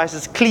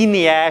sacrifices, clean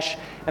the ash.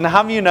 And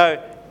how many of you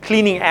know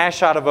cleaning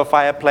ash out of a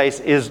fireplace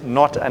is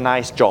not a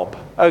nice job,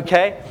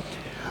 okay?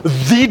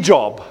 The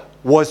job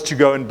was to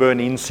go and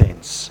burn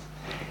incense.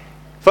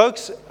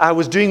 Folks, I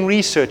was doing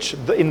research.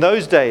 In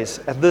those days,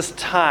 at this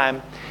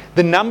time,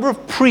 the number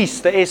of priests,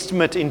 the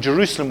estimate in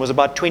Jerusalem was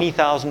about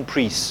 20,000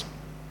 priests.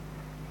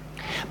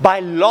 By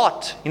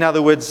lot, in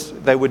other words,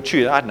 they would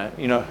choose. I don't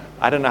know,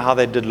 I don't know how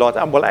they did lot.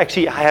 Well,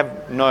 actually, I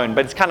have known,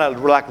 but it's kind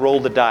of like roll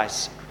the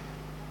dice.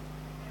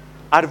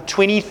 Out of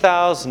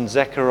 20,000,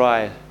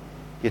 Zechariah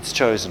gets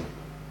chosen.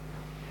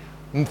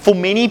 For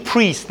many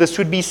priests, this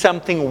would be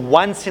something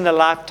once in a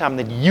lifetime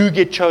that you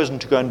get chosen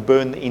to go and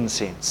burn the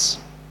incense.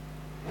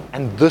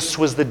 And this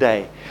was the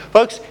day.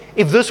 Folks,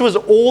 if this was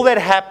all that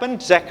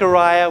happened,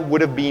 Zechariah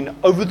would have been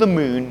over the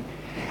moon.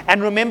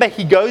 And remember,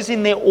 he goes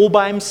in there all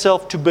by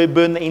himself to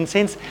burn the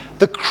incense.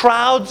 The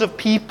crowds of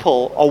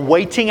people are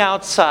waiting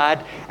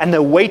outside, and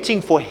they're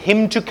waiting for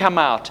him to come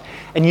out.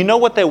 And you know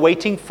what they're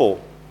waiting for?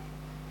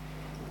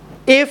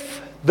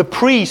 If the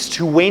priest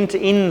who went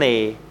in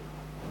there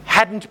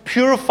hadn't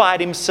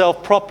purified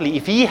himself properly,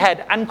 if he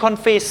had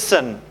unconfessed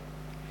sin,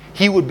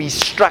 he would be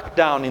struck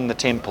down in the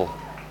temple.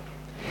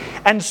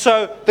 And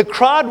so the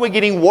crowd were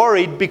getting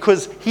worried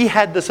because he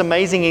had this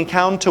amazing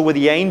encounter with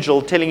the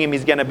angel telling him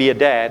he's going to be a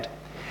dad.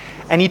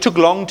 And he took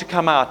long to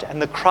come out.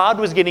 And the crowd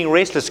was getting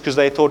restless because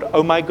they thought,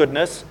 oh my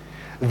goodness,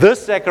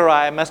 this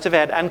Zechariah must have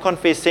had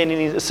unconfessed sin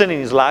in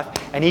his life,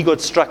 and he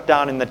got struck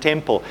down in the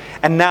temple.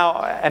 And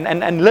now,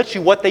 and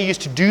literally what they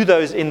used to do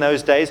in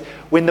those days,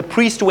 when the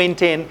priest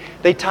went in,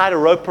 they tied a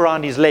rope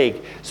around his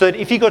leg, so that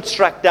if he got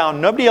struck down,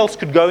 nobody else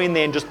could go in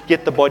there and just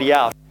get the body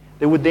out.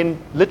 They would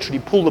then literally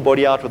pull the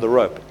body out with a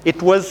rope.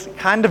 It was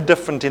kind of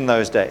different in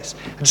those days.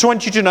 I just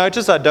want you to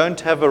notice I don't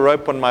have a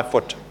rope on my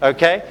foot,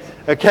 okay?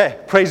 Okay,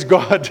 praise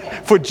God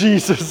for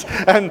Jesus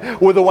and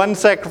with the one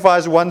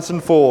sacrifice once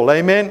and for all,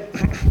 amen?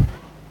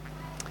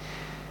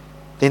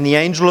 Then the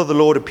angel of the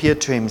Lord appeared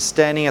to him,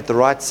 standing at the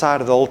right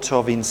side of the altar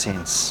of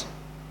incense.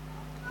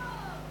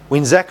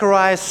 When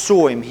Zacharias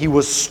saw him, he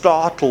was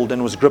startled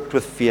and was gripped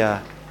with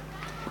fear.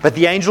 But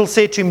the angel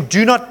said to him,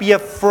 do not be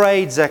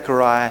afraid,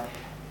 Zechariah.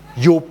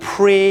 Your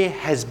prayer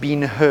has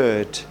been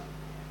heard.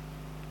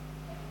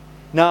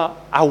 Now,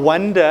 I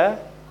wonder,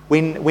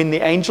 when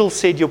the angel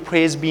said your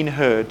prayer has been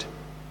heard,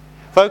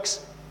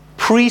 folks,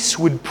 priests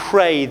would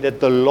pray that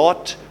the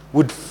lot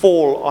would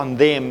fall on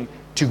them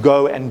to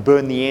go and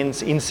burn the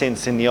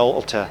incense in the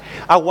altar.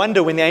 I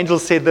wonder when the angel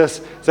said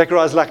this,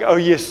 Zechariah's like, oh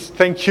yes,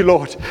 thank you,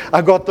 Lord.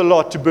 I got the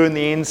lot to burn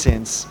the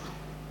incense.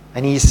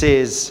 And he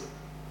says,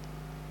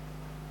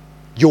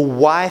 your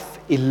wife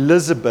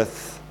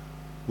Elizabeth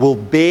will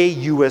bear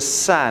you a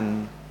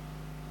son,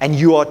 and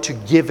you are to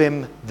give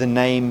him the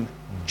name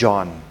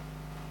John.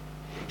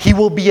 He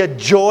will be a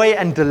joy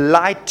and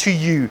delight to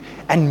you,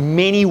 and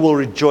many will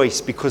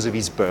rejoice because of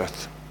his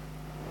birth.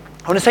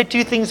 I want to say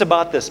two things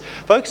about this.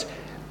 Folks,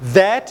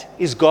 that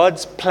is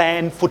God's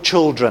plan for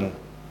children.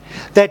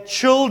 That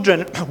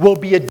children will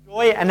be a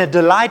joy and a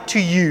delight to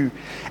you,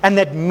 and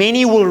that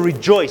many will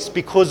rejoice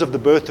because of the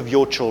birth of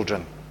your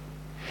children.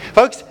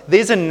 Folks,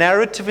 there's a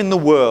narrative in the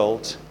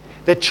world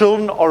that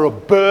children are a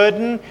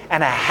burden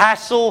and a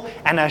hassle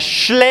and a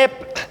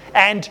schlep,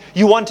 and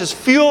you want as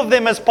few of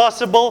them as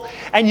possible,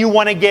 and you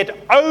want to get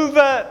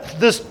over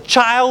this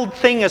child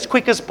thing as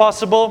quick as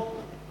possible.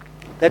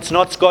 That's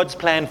not God's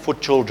plan for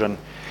children.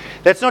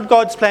 That's not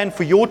God's plan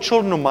for your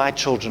children or my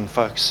children,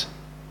 folks.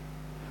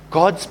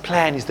 God's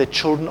plan is that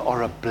children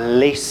are a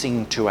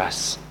blessing to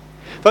us.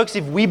 Folks,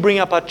 if we bring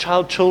up our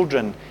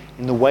children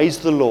in the ways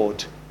of the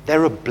Lord,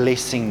 they're a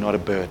blessing, not a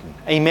burden.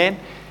 Amen?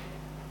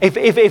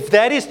 If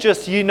that is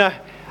just,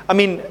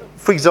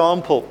 for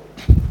example,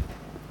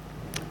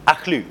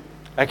 Achlu.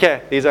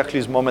 Okay, there's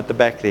Achlu's mom at the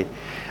back there.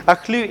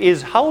 Achlu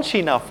is, how old is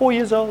she now? 4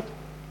 years old?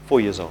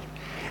 4 years old.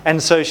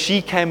 And so she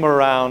came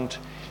around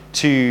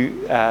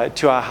to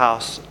our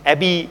house.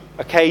 Abby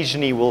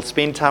occasionally will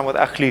spend time with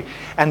Achlu,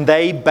 and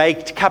they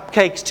baked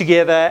cupcakes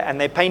together, and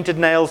they painted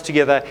nails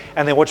together,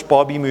 and they watched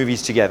Barbie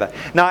movies together.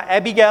 Now,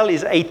 Abigail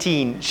is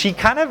 18. She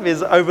kind of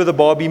is over the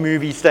Barbie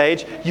movie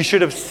stage. You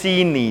should have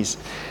seen these.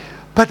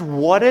 But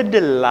what a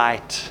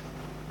delight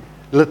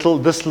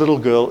this little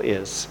girl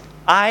is.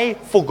 I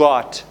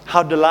forgot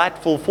how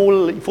delightful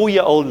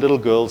 4-year-old little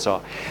girls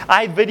are.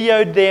 I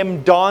videoed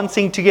them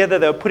dancing together.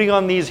 They were putting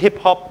on these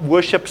hip-hop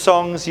worship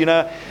songs,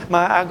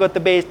 I got the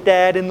best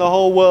dad in the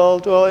whole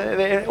world,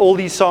 all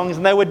these songs,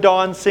 and they were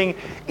dancing.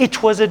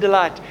 It was a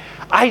delight.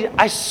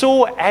 I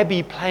saw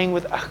Abby playing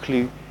with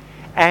Achlu,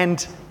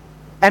 and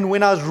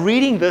when I was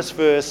reading this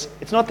verse,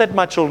 it's not that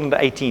much older than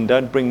 18,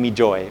 don't bring me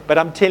joy, but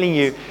I'm telling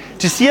you,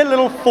 to see a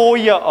little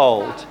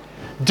 4-year-old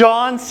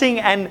dancing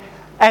and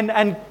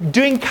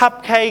doing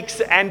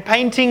cupcakes and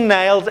painting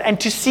nails, and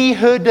to see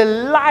her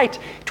delight,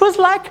 it was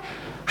like,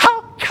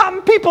 how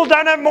come people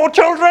don't have more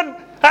children?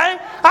 Hey?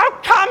 How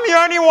come you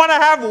only want to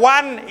have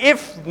one,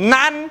 if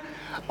none?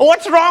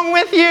 What's wrong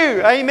with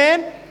you?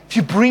 Amen? If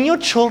you bring your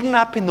children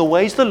up in the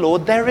ways of the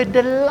Lord, they're a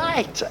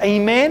delight.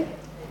 Amen?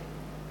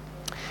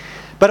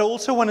 But I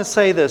also want to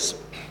say this.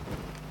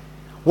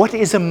 What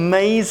is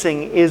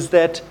amazing is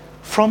that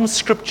from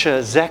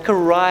Scripture,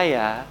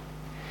 Zechariah,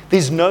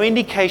 there's no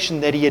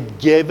indication that he had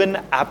given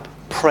up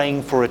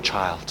praying for a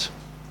child.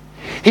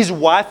 His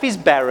wife is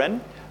barren.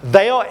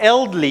 They are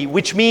elderly,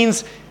 which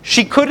means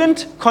she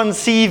couldn't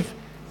conceive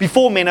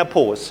before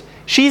menopause.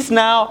 She's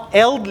now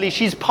elderly.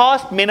 She's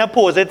past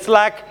menopause. It's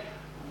like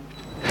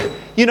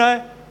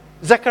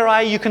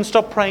Zechariah, you can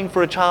stop praying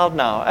for a child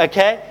now,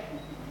 okay?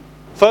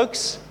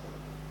 Folks,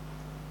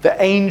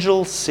 the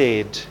angel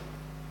said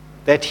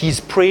that his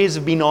prayers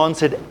have been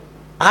answered,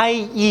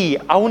 i.e.,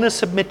 I want to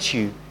submit to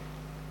you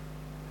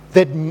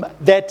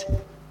that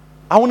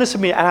I want to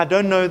submit, and I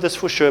don't know this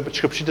for sure, but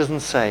Scripture doesn't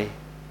say,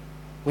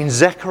 when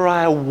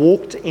Zechariah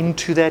walked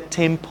into that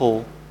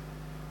temple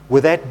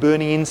with that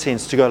burning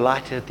incense to go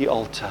light it at the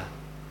altar,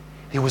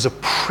 there was a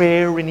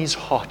prayer in his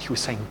heart. He was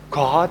saying,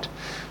 God,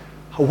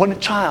 I want a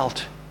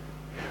child.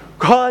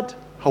 God,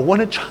 I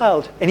want a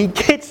child. And he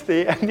gets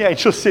there and the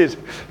angel says,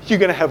 you're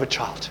going to have a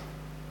child.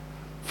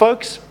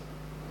 Folks,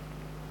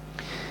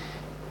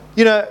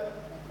 the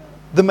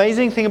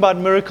amazing thing about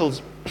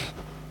miracles,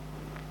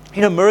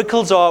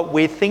 miracles are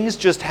where things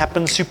just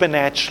happen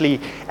supernaturally,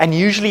 and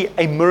usually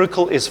a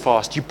miracle is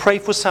fast. You pray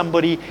for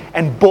somebody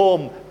and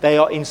boom, they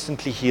are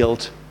instantly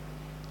healed.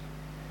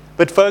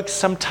 But folks,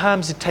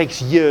 sometimes it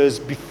takes years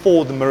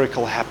before the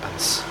miracle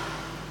happens.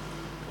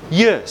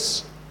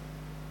 Years.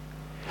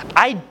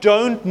 I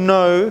don't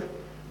know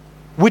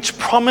which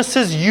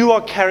promises you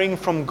are carrying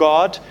from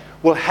God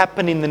will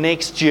happen in the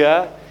next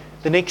year,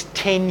 the next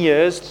 10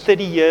 years,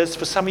 30 years,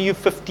 for some of you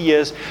 50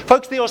 years.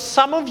 Folks, there are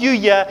some of you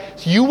here,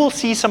 you will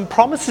see some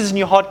promises in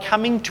your heart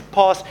coming to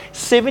pass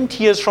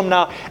 70 years from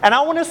now. And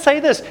I want to say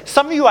this,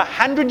 some of you are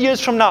 100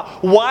 years from now.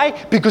 Why?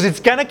 Because it's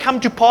going to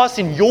come to pass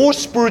in your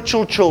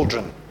spiritual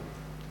children.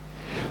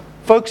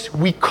 Folks,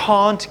 we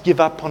can't give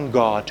up on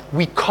God.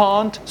 We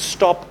can't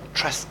stop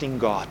trusting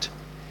God.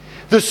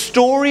 The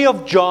story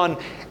of John,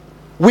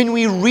 when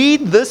we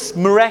read this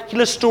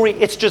miraculous story,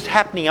 it's just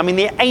happening. I mean,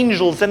 there are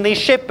angels and there are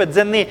shepherds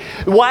and there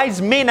are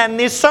wise men, and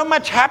there's so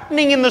much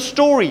happening in the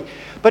story.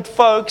 But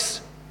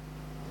folks,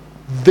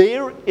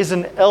 there is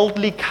an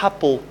elderly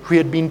couple who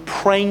had been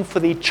praying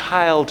for their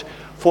child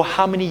for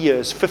how many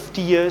years?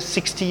 50 years,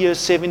 60 years,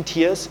 70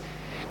 years?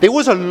 There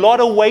was a lot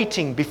of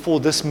waiting before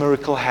this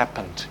miracle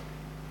happened.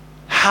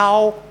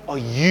 How are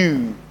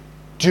you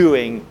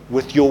doing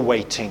with your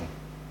waiting?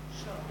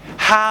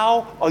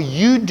 How are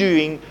you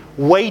doing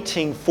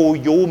waiting for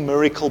your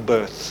miracle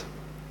birth?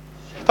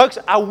 Folks,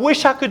 I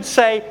wish I could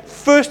say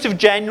 1st of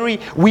January,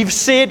 we've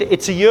said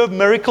it's a year of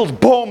miracles,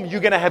 boom, you're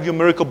going to have your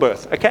miracle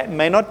birth. Okay, it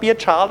may not be a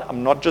child.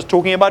 I'm not just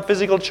talking about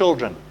physical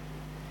children.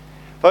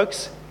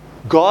 Folks,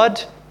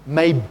 God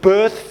may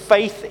birth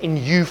faith in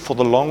you for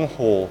the long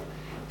haul,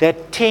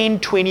 that 10,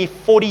 20,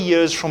 40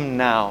 years from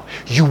now,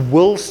 you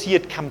will see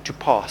it come to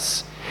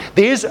pass.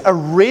 There's a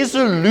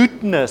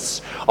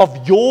resoluteness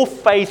of your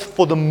faith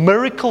for the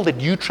miracle that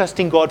you trust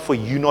in God for,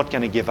 you're not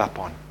going to give up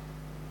on.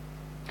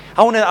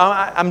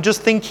 I'm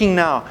just thinking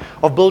now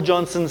of Bill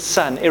Johnson's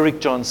son,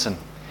 Eric Johnson.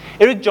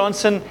 Eric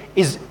Johnson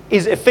is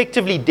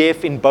effectively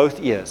deaf in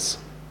both ears.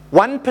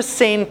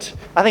 1%,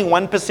 I think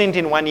 1%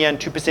 in one ear and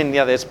 2% in the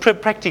other. It's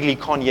practically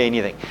can't hear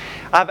anything.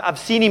 I've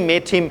seen him,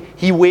 met him.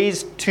 He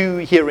wears 2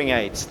 hearing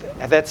aids.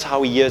 That's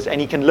how he hears,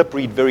 and he can lip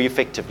read very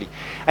effectively.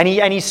 And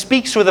he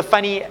speaks with a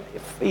funny,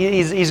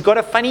 he's got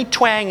a funny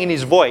twang in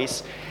his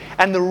voice,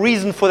 and the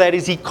reason for that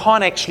is he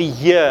can't actually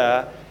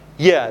hear.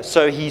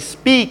 So he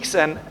speaks,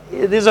 and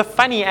there's a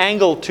funny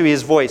angle to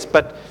his voice,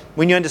 but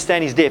when you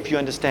understand he's deaf, you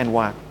understand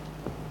why.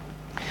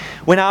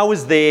 When I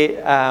was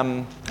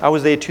there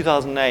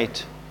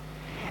 2008,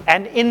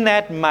 and in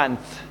that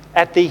month,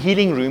 at the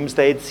healing rooms,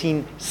 they had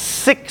seen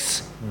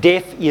 6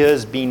 deaf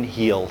ears being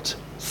healed.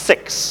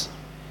 6.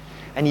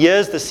 And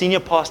here's the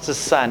senior pastor's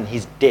son,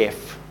 he's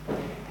deaf.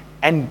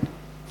 And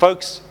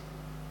folks,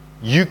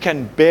 you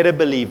can better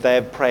believe they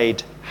have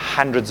prayed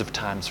hundreds of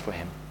times for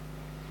him.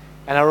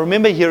 And I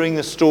remember hearing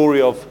the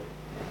story of,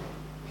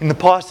 in the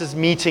pastor's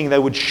meeting, they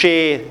would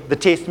share, the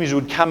testimonies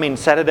would come in,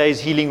 Saturday's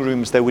healing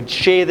rooms, they would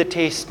share the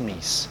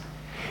testimonies.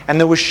 And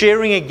they were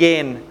sharing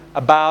again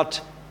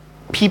about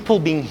people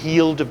being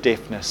healed of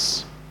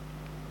deafness.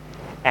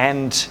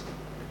 And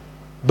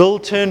Bill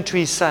turned to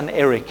his son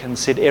Eric and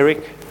said,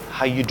 Eric,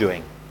 how are you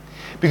doing?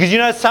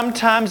 Because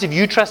sometimes if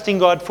you trust in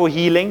God for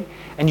healing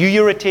and you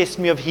hear a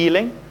testimony of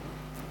healing,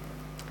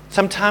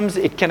 sometimes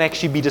it can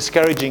actually be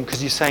discouraging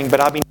because you're saying, but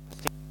I've been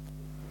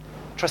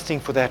trusting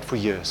for that for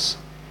years.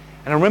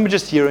 And I remember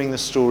just hearing the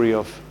story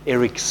of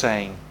Eric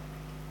saying,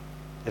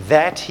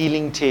 that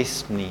healing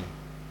testimony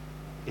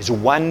is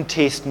one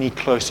testimony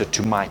closer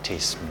to my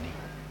testimony.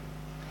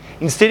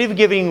 Instead of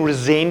getting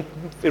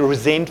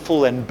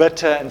resentful and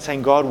bitter and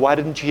saying, God, why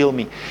didn't you heal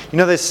me?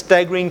 The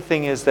staggering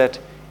thing is that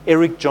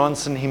Eric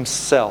Johnson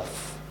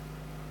himself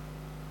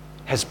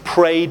has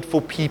prayed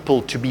for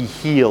people to be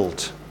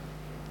healed,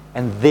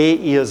 and their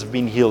ears have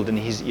been healed and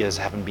his ears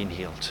haven't been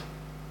healed.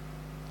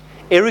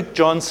 Eric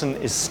Johnson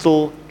is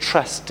still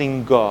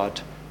trusting God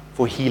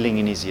for healing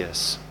in his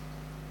ears.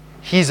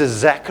 He's a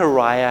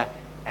Zechariah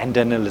and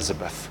an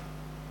Elizabeth.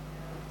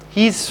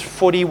 He's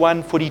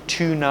 41,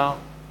 42 now.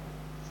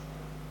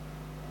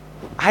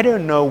 I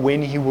don't know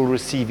when he will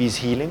receive his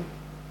healing,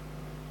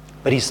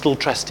 but he's still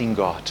trusting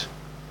God.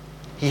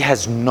 He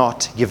has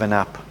not given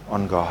up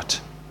on God.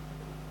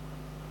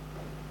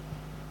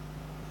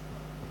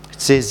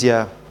 It says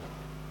here,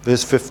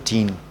 verse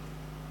 15,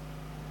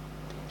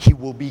 he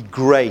will be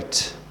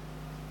great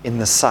in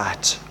the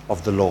sight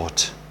of the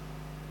Lord.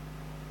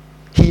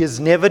 He is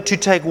never to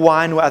take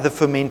wine or other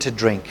fermented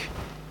drink,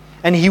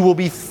 and he will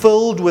be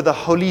filled with the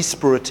Holy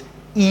Spirit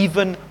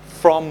even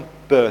from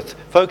birth.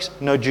 Folks,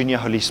 no junior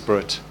Holy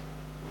Spirit.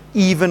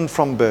 Even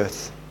from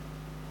birth.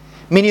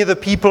 Many of the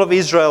people of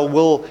Israel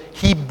will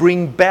he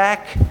bring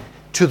back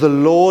to the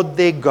Lord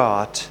their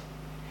God,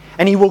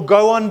 and he will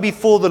go on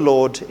before the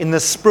Lord in the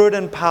spirit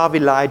and power of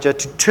Elijah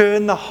to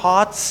turn the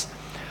hearts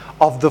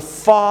of the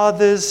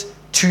fathers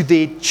to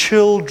their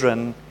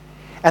children,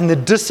 and the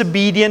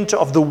disobedient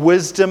of the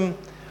wisdom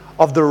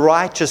of the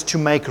righteous, to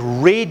make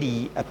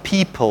ready a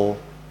people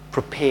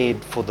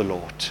prepared for the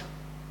Lord.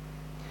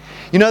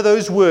 You know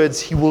those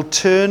words, he will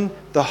turn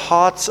the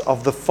hearts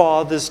of the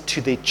fathers to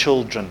their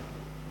children.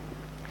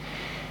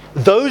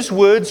 Those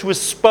words were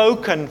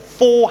spoken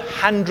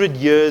 400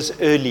 years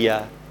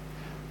earlier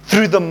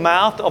through the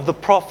mouth of the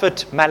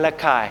prophet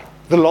Malachi,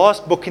 the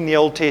last book in the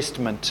Old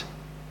Testament.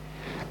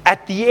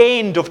 At the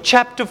end of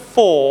chapter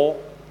 4,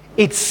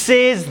 it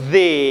says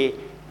there,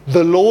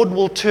 the Lord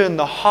will turn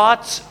the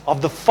hearts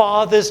of the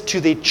fathers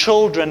to their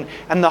children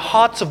and the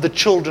hearts of the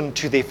children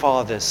to their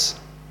fathers.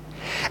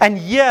 And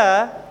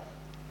here,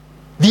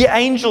 the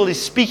angel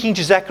is speaking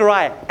to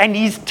Zechariah, and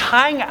he's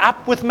tying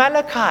up with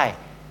Malachi.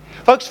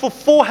 Folks, for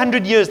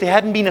 400 years, there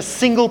hadn't been a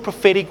single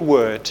prophetic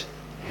word.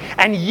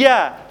 And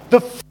here,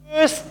 this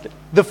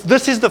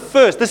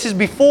is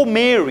before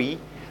Mary,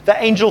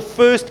 the angel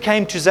first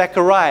came to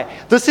Zechariah.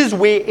 This is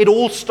where it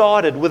all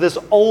started, with this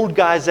old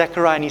guy,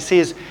 Zechariah, and he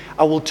says,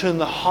 I will turn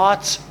the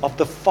hearts of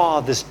the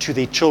fathers to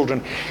their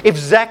children. If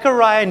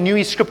Zechariah knew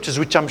his scriptures,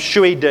 which I'm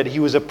sure he did, he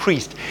was a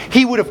priest,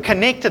 he would have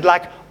connected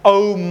like,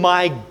 oh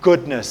my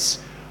goodness,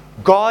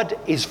 God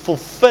is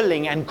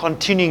fulfilling and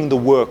continuing the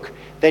work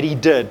that he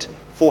did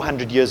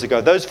 400 years ago.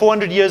 Those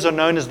 400 years are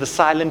known as the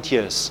silent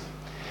years.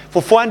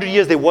 For 400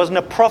 years, there wasn't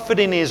a prophet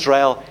in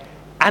Israel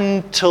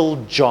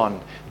until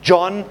John.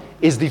 John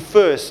is the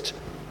first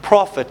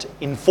prophet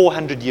in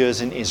 400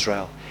 years in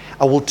Israel.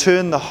 I will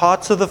turn the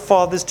hearts of the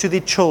fathers to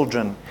their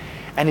children.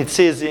 And it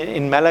says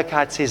in Malachi,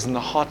 it says in the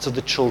hearts of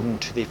the children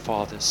to their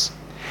fathers.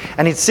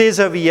 And it says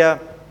over here,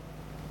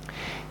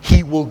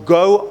 he will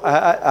go,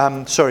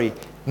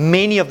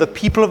 many of the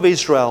people of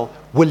Israel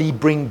will he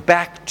bring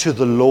back to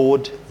the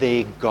Lord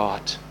their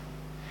God.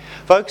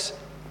 Folks,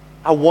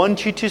 I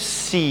want you to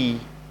see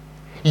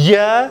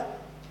here,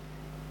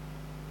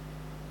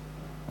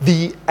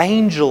 the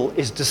angel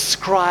is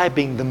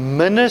describing the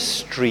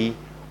ministry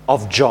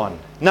of John.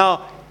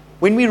 Now,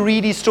 when we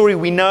read his story,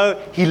 we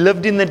know he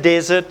lived in the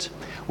desert.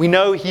 We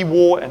know he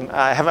wore, and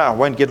I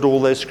won't get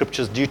all those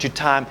scriptures due to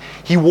time.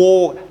 He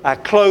wore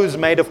clothes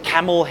made of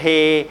camel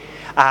hair.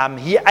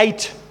 He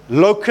ate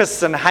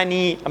locusts and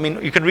honey. I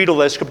mean, you can read all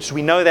those scriptures.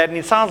 We know that. And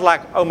it sounds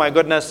like, oh my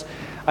goodness,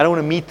 I don't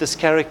want to meet this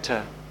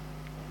character.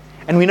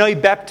 And we know he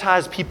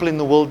baptized people in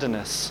the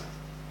wilderness.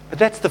 But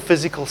that's the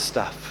physical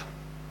stuff.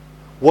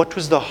 What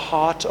was the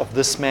heart of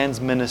this man's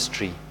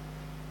ministry?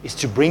 Is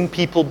to bring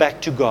people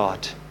back to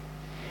God.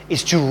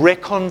 Is to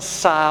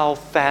reconcile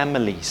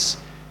families.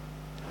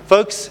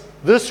 Folks,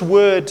 this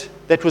word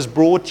that was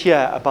brought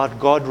here about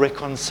God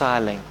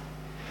reconciling.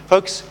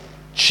 Folks,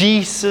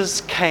 Jesus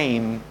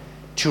came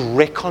to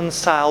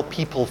reconcile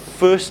people,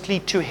 firstly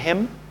to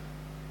him,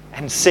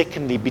 and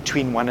secondly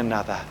between one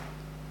another.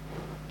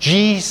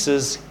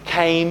 Jesus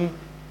came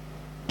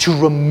to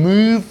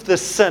remove the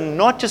sin,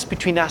 not just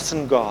between us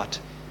and God,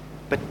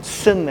 but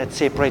sin that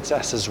separates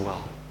us as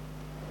well.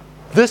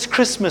 This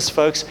Christmas,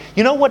 folks,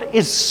 you know what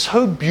is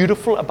so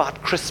beautiful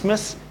about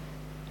Christmas?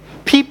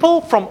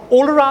 People from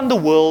all around the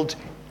world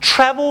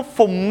travel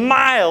for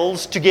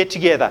miles to get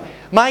together.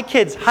 My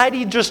kids,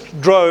 Heidi just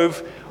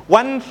drove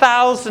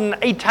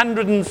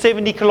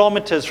 1,870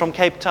 kilometers from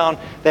Cape Town.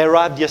 They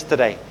arrived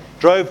yesterday.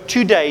 Drove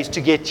 2 days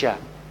to get here.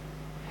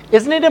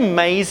 Isn't it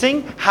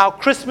amazing how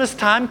Christmas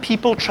time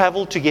people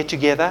travel to get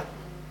together?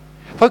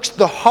 Folks,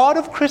 the heart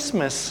of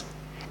Christmas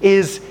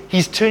is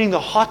he's turning the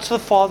hearts of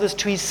the fathers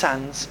to his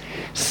sons,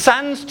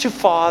 sons to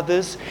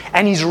fathers,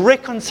 and he's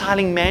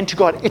reconciling man to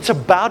God. It's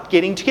about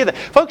getting together.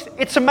 Folks,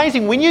 it's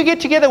amazing. When you get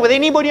together with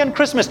anybody on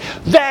Christmas,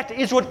 that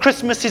is what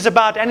Christmas is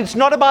about. And it's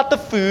not about the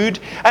food,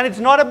 and it's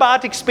not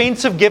about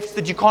expensive gifts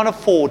that you can't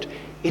afford.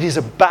 It is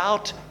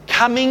about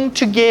coming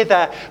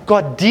together,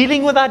 God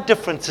dealing with our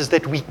differences,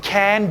 that we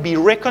can be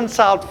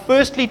reconciled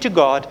firstly to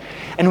God,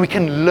 and we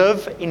can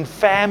live in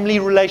family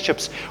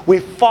relationships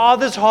where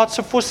fathers' hearts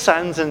are for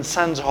sons and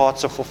sons'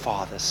 hearts are for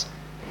fathers.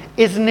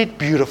 Isn't it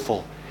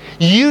beautiful?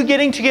 You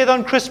getting together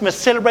on Christmas,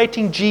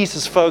 celebrating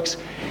Jesus, folks,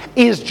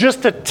 is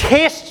just a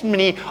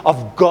testimony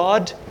of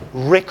God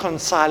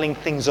reconciling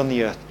things on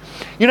the earth.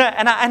 You know,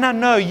 and I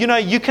know, you know,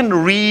 you can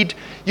read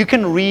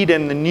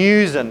in the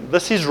news, and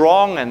this is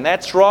wrong, and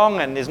that's wrong,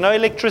 and there's no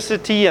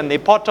electricity, and there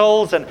are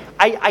potholes, and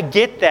I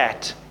get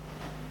that.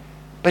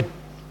 But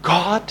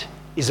God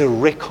is a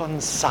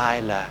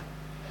reconciler.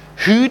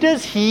 Who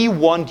does he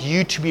want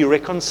you to be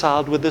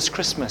reconciled with this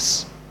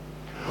Christmas?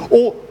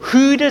 Or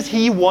who does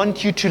he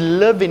want you to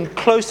live in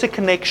closer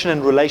connection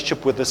and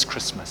relationship with this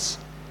Christmas?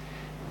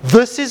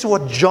 This is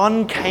what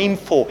John came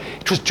for.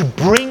 It was to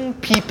bring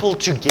people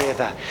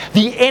together.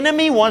 The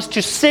enemy wants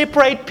to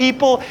separate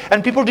people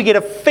and people to get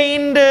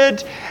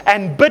offended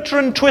and bitter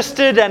and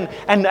twisted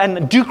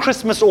and do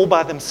Christmas all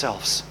by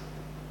themselves.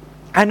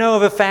 I know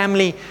of a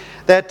family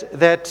that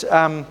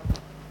I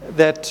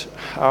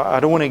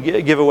don't want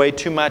to give away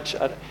too much,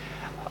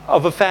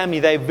 of a family.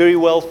 They're very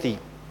wealthy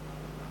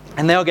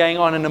and they're going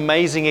on an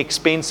amazing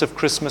expensive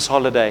Christmas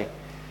holiday.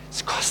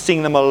 It's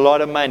costing them a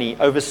lot of money,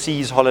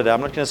 overseas holiday. I'm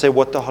not going to say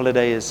what the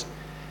holiday is.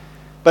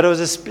 But I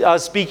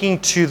was speaking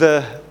to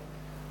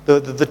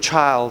the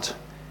child,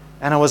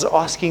 and I was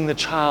asking the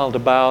child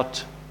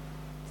about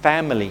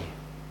family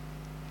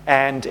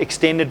and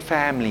extended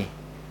family.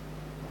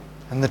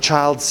 And the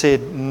child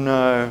said,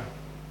 no,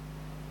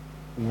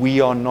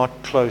 we are not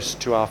close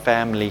to our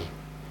family.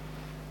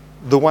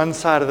 The one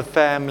side of the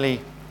family,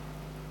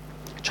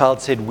 the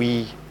child said,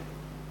 we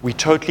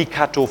totally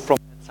cut off from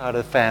that side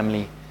of the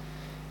family.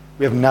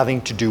 We have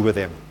nothing to do with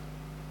them.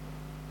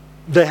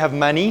 They have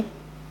money,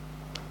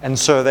 and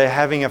so they're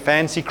having a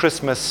fancy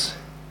Christmas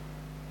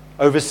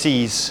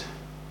overseas,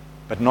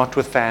 but not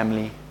with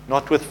family,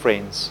 not with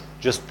friends,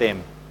 just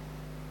them.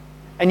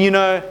 And you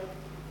know,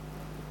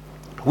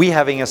 we're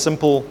having a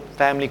simple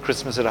family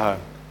Christmas at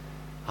home.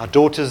 Our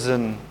daughters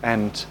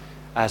and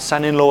our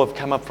son-in-law have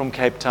come up from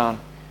Cape Town.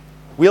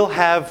 We'll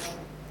have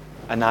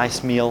a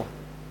nice meal.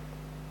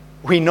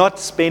 We're not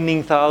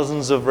spending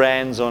thousands of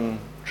rands on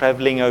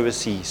traveling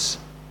overseas.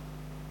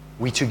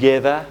 We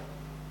together.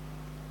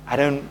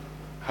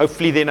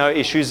 Hopefully there are no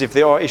issues. If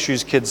there are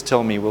issues, kids,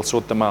 tell me. We'll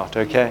sort them out,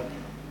 okay?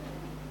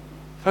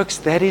 Folks,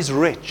 that is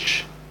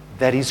rich.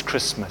 That is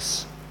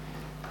Christmas.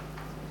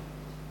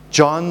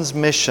 John's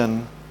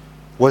mission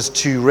was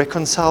to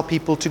reconcile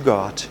people to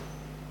God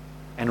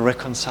and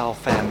reconcile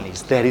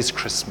families. That is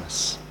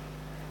Christmas.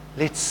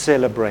 Let's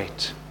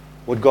celebrate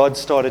what God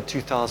started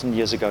 2,000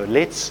 years ago.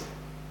 Let's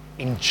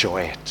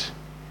enjoy it.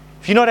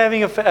 If you're not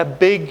having a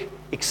big,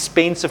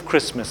 expensive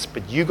Christmas,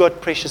 but you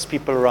got precious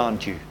people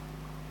around you,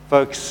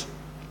 folks,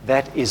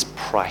 that is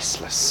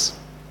priceless.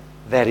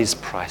 That is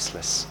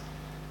priceless.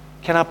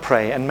 Can I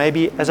pray? And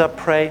maybe as I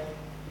pray,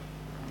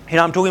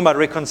 I'm talking about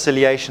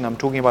reconciliation. I'm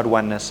talking about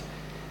oneness.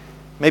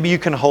 Maybe you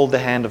can hold the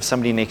hand of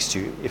somebody next to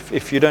you.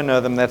 If you don't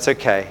know them, that's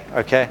okay.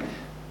 Okay?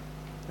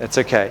 That's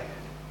okay.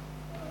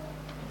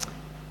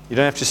 You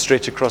don't have to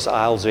stretch across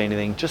aisles or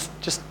anything. Just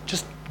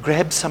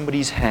grab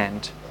somebody's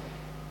hand.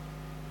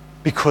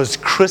 Because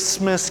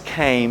Christmas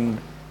came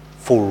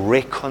for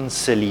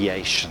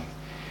reconciliation.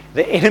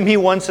 The enemy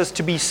wants us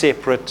to be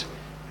separate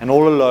and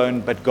all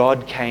alone, but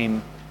God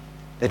came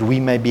that we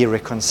may be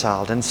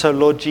reconciled. And so,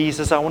 Lord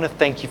Jesus, I want to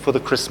thank you for the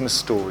Christmas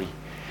story.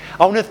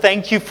 I want to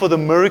thank you for the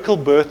miracle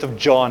birth of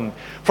John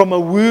from a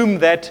womb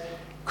that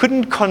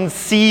couldn't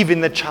conceive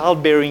in the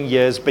childbearing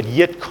years, but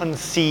yet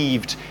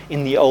conceived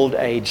in the old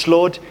age.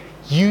 Lord,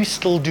 you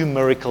still do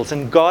miracles.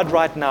 And God,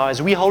 right now,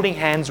 as we're holding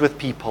hands with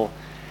people,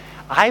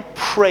 I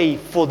pray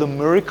for the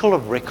miracle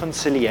of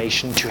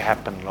reconciliation to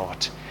happen,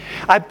 Lord.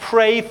 I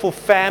pray for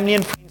family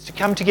and friends to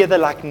come together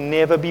like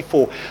never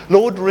before.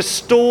 Lord,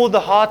 restore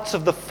the hearts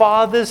of the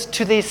fathers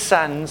to their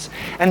sons,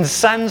 and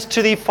sons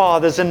to their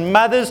fathers, and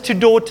mothers to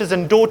daughters,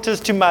 and daughters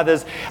to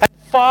mothers, and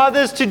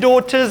fathers to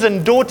daughters,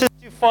 and daughters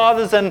to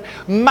fathers, and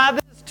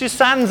mothers to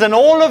sons, and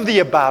all of the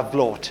above,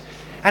 Lord.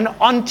 And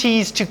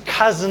aunties to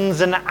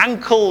cousins, and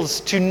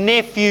uncles to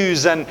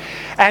nephews, and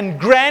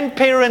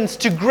grandparents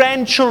to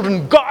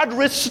grandchildren. God,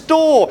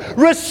 restore,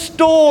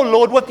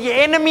 Lord, what the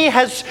enemy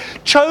has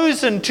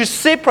chosen to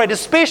separate.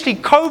 Especially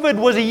COVID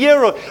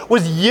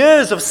was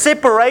years of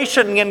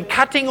separation and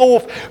cutting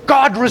off.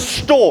 God,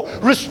 restore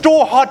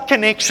heart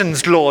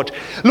connections, Lord.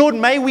 Lord,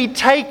 may we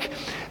take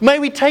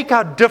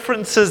our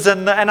differences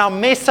and our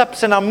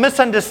mess-ups and our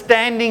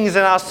misunderstandings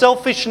and our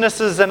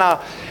selfishnesses and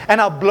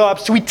our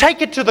blow-ups. We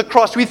take it to the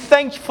cross. We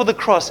thank you for the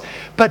cross.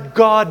 But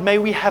God, may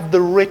we have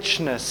the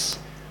richness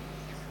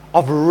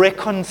of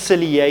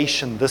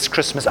reconciliation this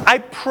Christmas. I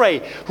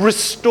pray,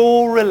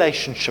 restore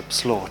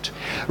relationships, Lord.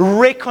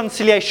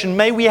 Reconciliation.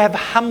 May we have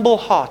humble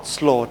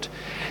hearts, Lord,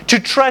 to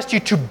trust you,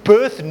 to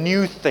birth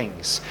new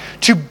things,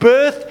 to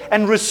birth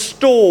and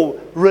restore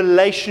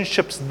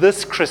relationships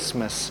this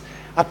Christmas.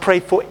 I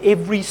pray for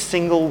every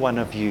single one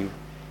of you.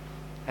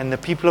 And the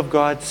people of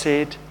God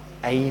said,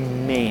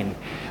 amen.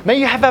 May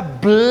you have a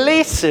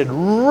blessed,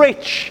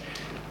 rich,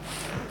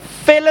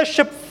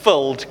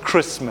 fellowship-filled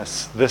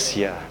Christmas this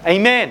year.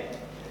 Amen.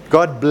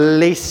 God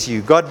bless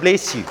you. God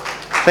bless you.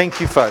 Thank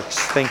you, folks.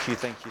 Thank you.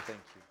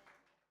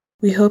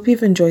 We hope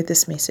you've enjoyed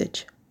this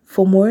message.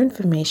 For more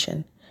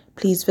information,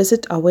 please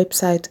visit our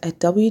website at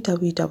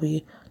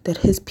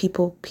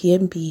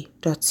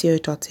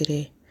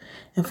www.hispeoplepmb.co.za.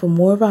 And for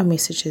more of our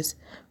messages,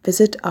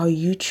 visit our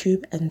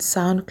YouTube and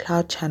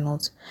SoundCloud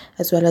channels,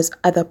 as well as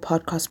other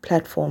podcast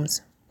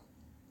platforms.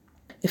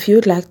 If you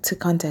would like to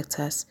contact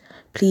us,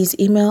 please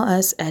email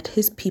us at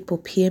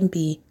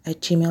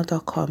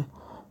hispeoplepmb@gmail.com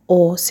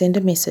or send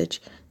a message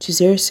to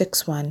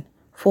 061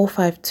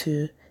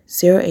 452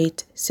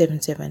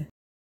 0877.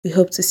 We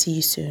hope to see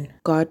you soon.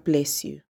 God bless you.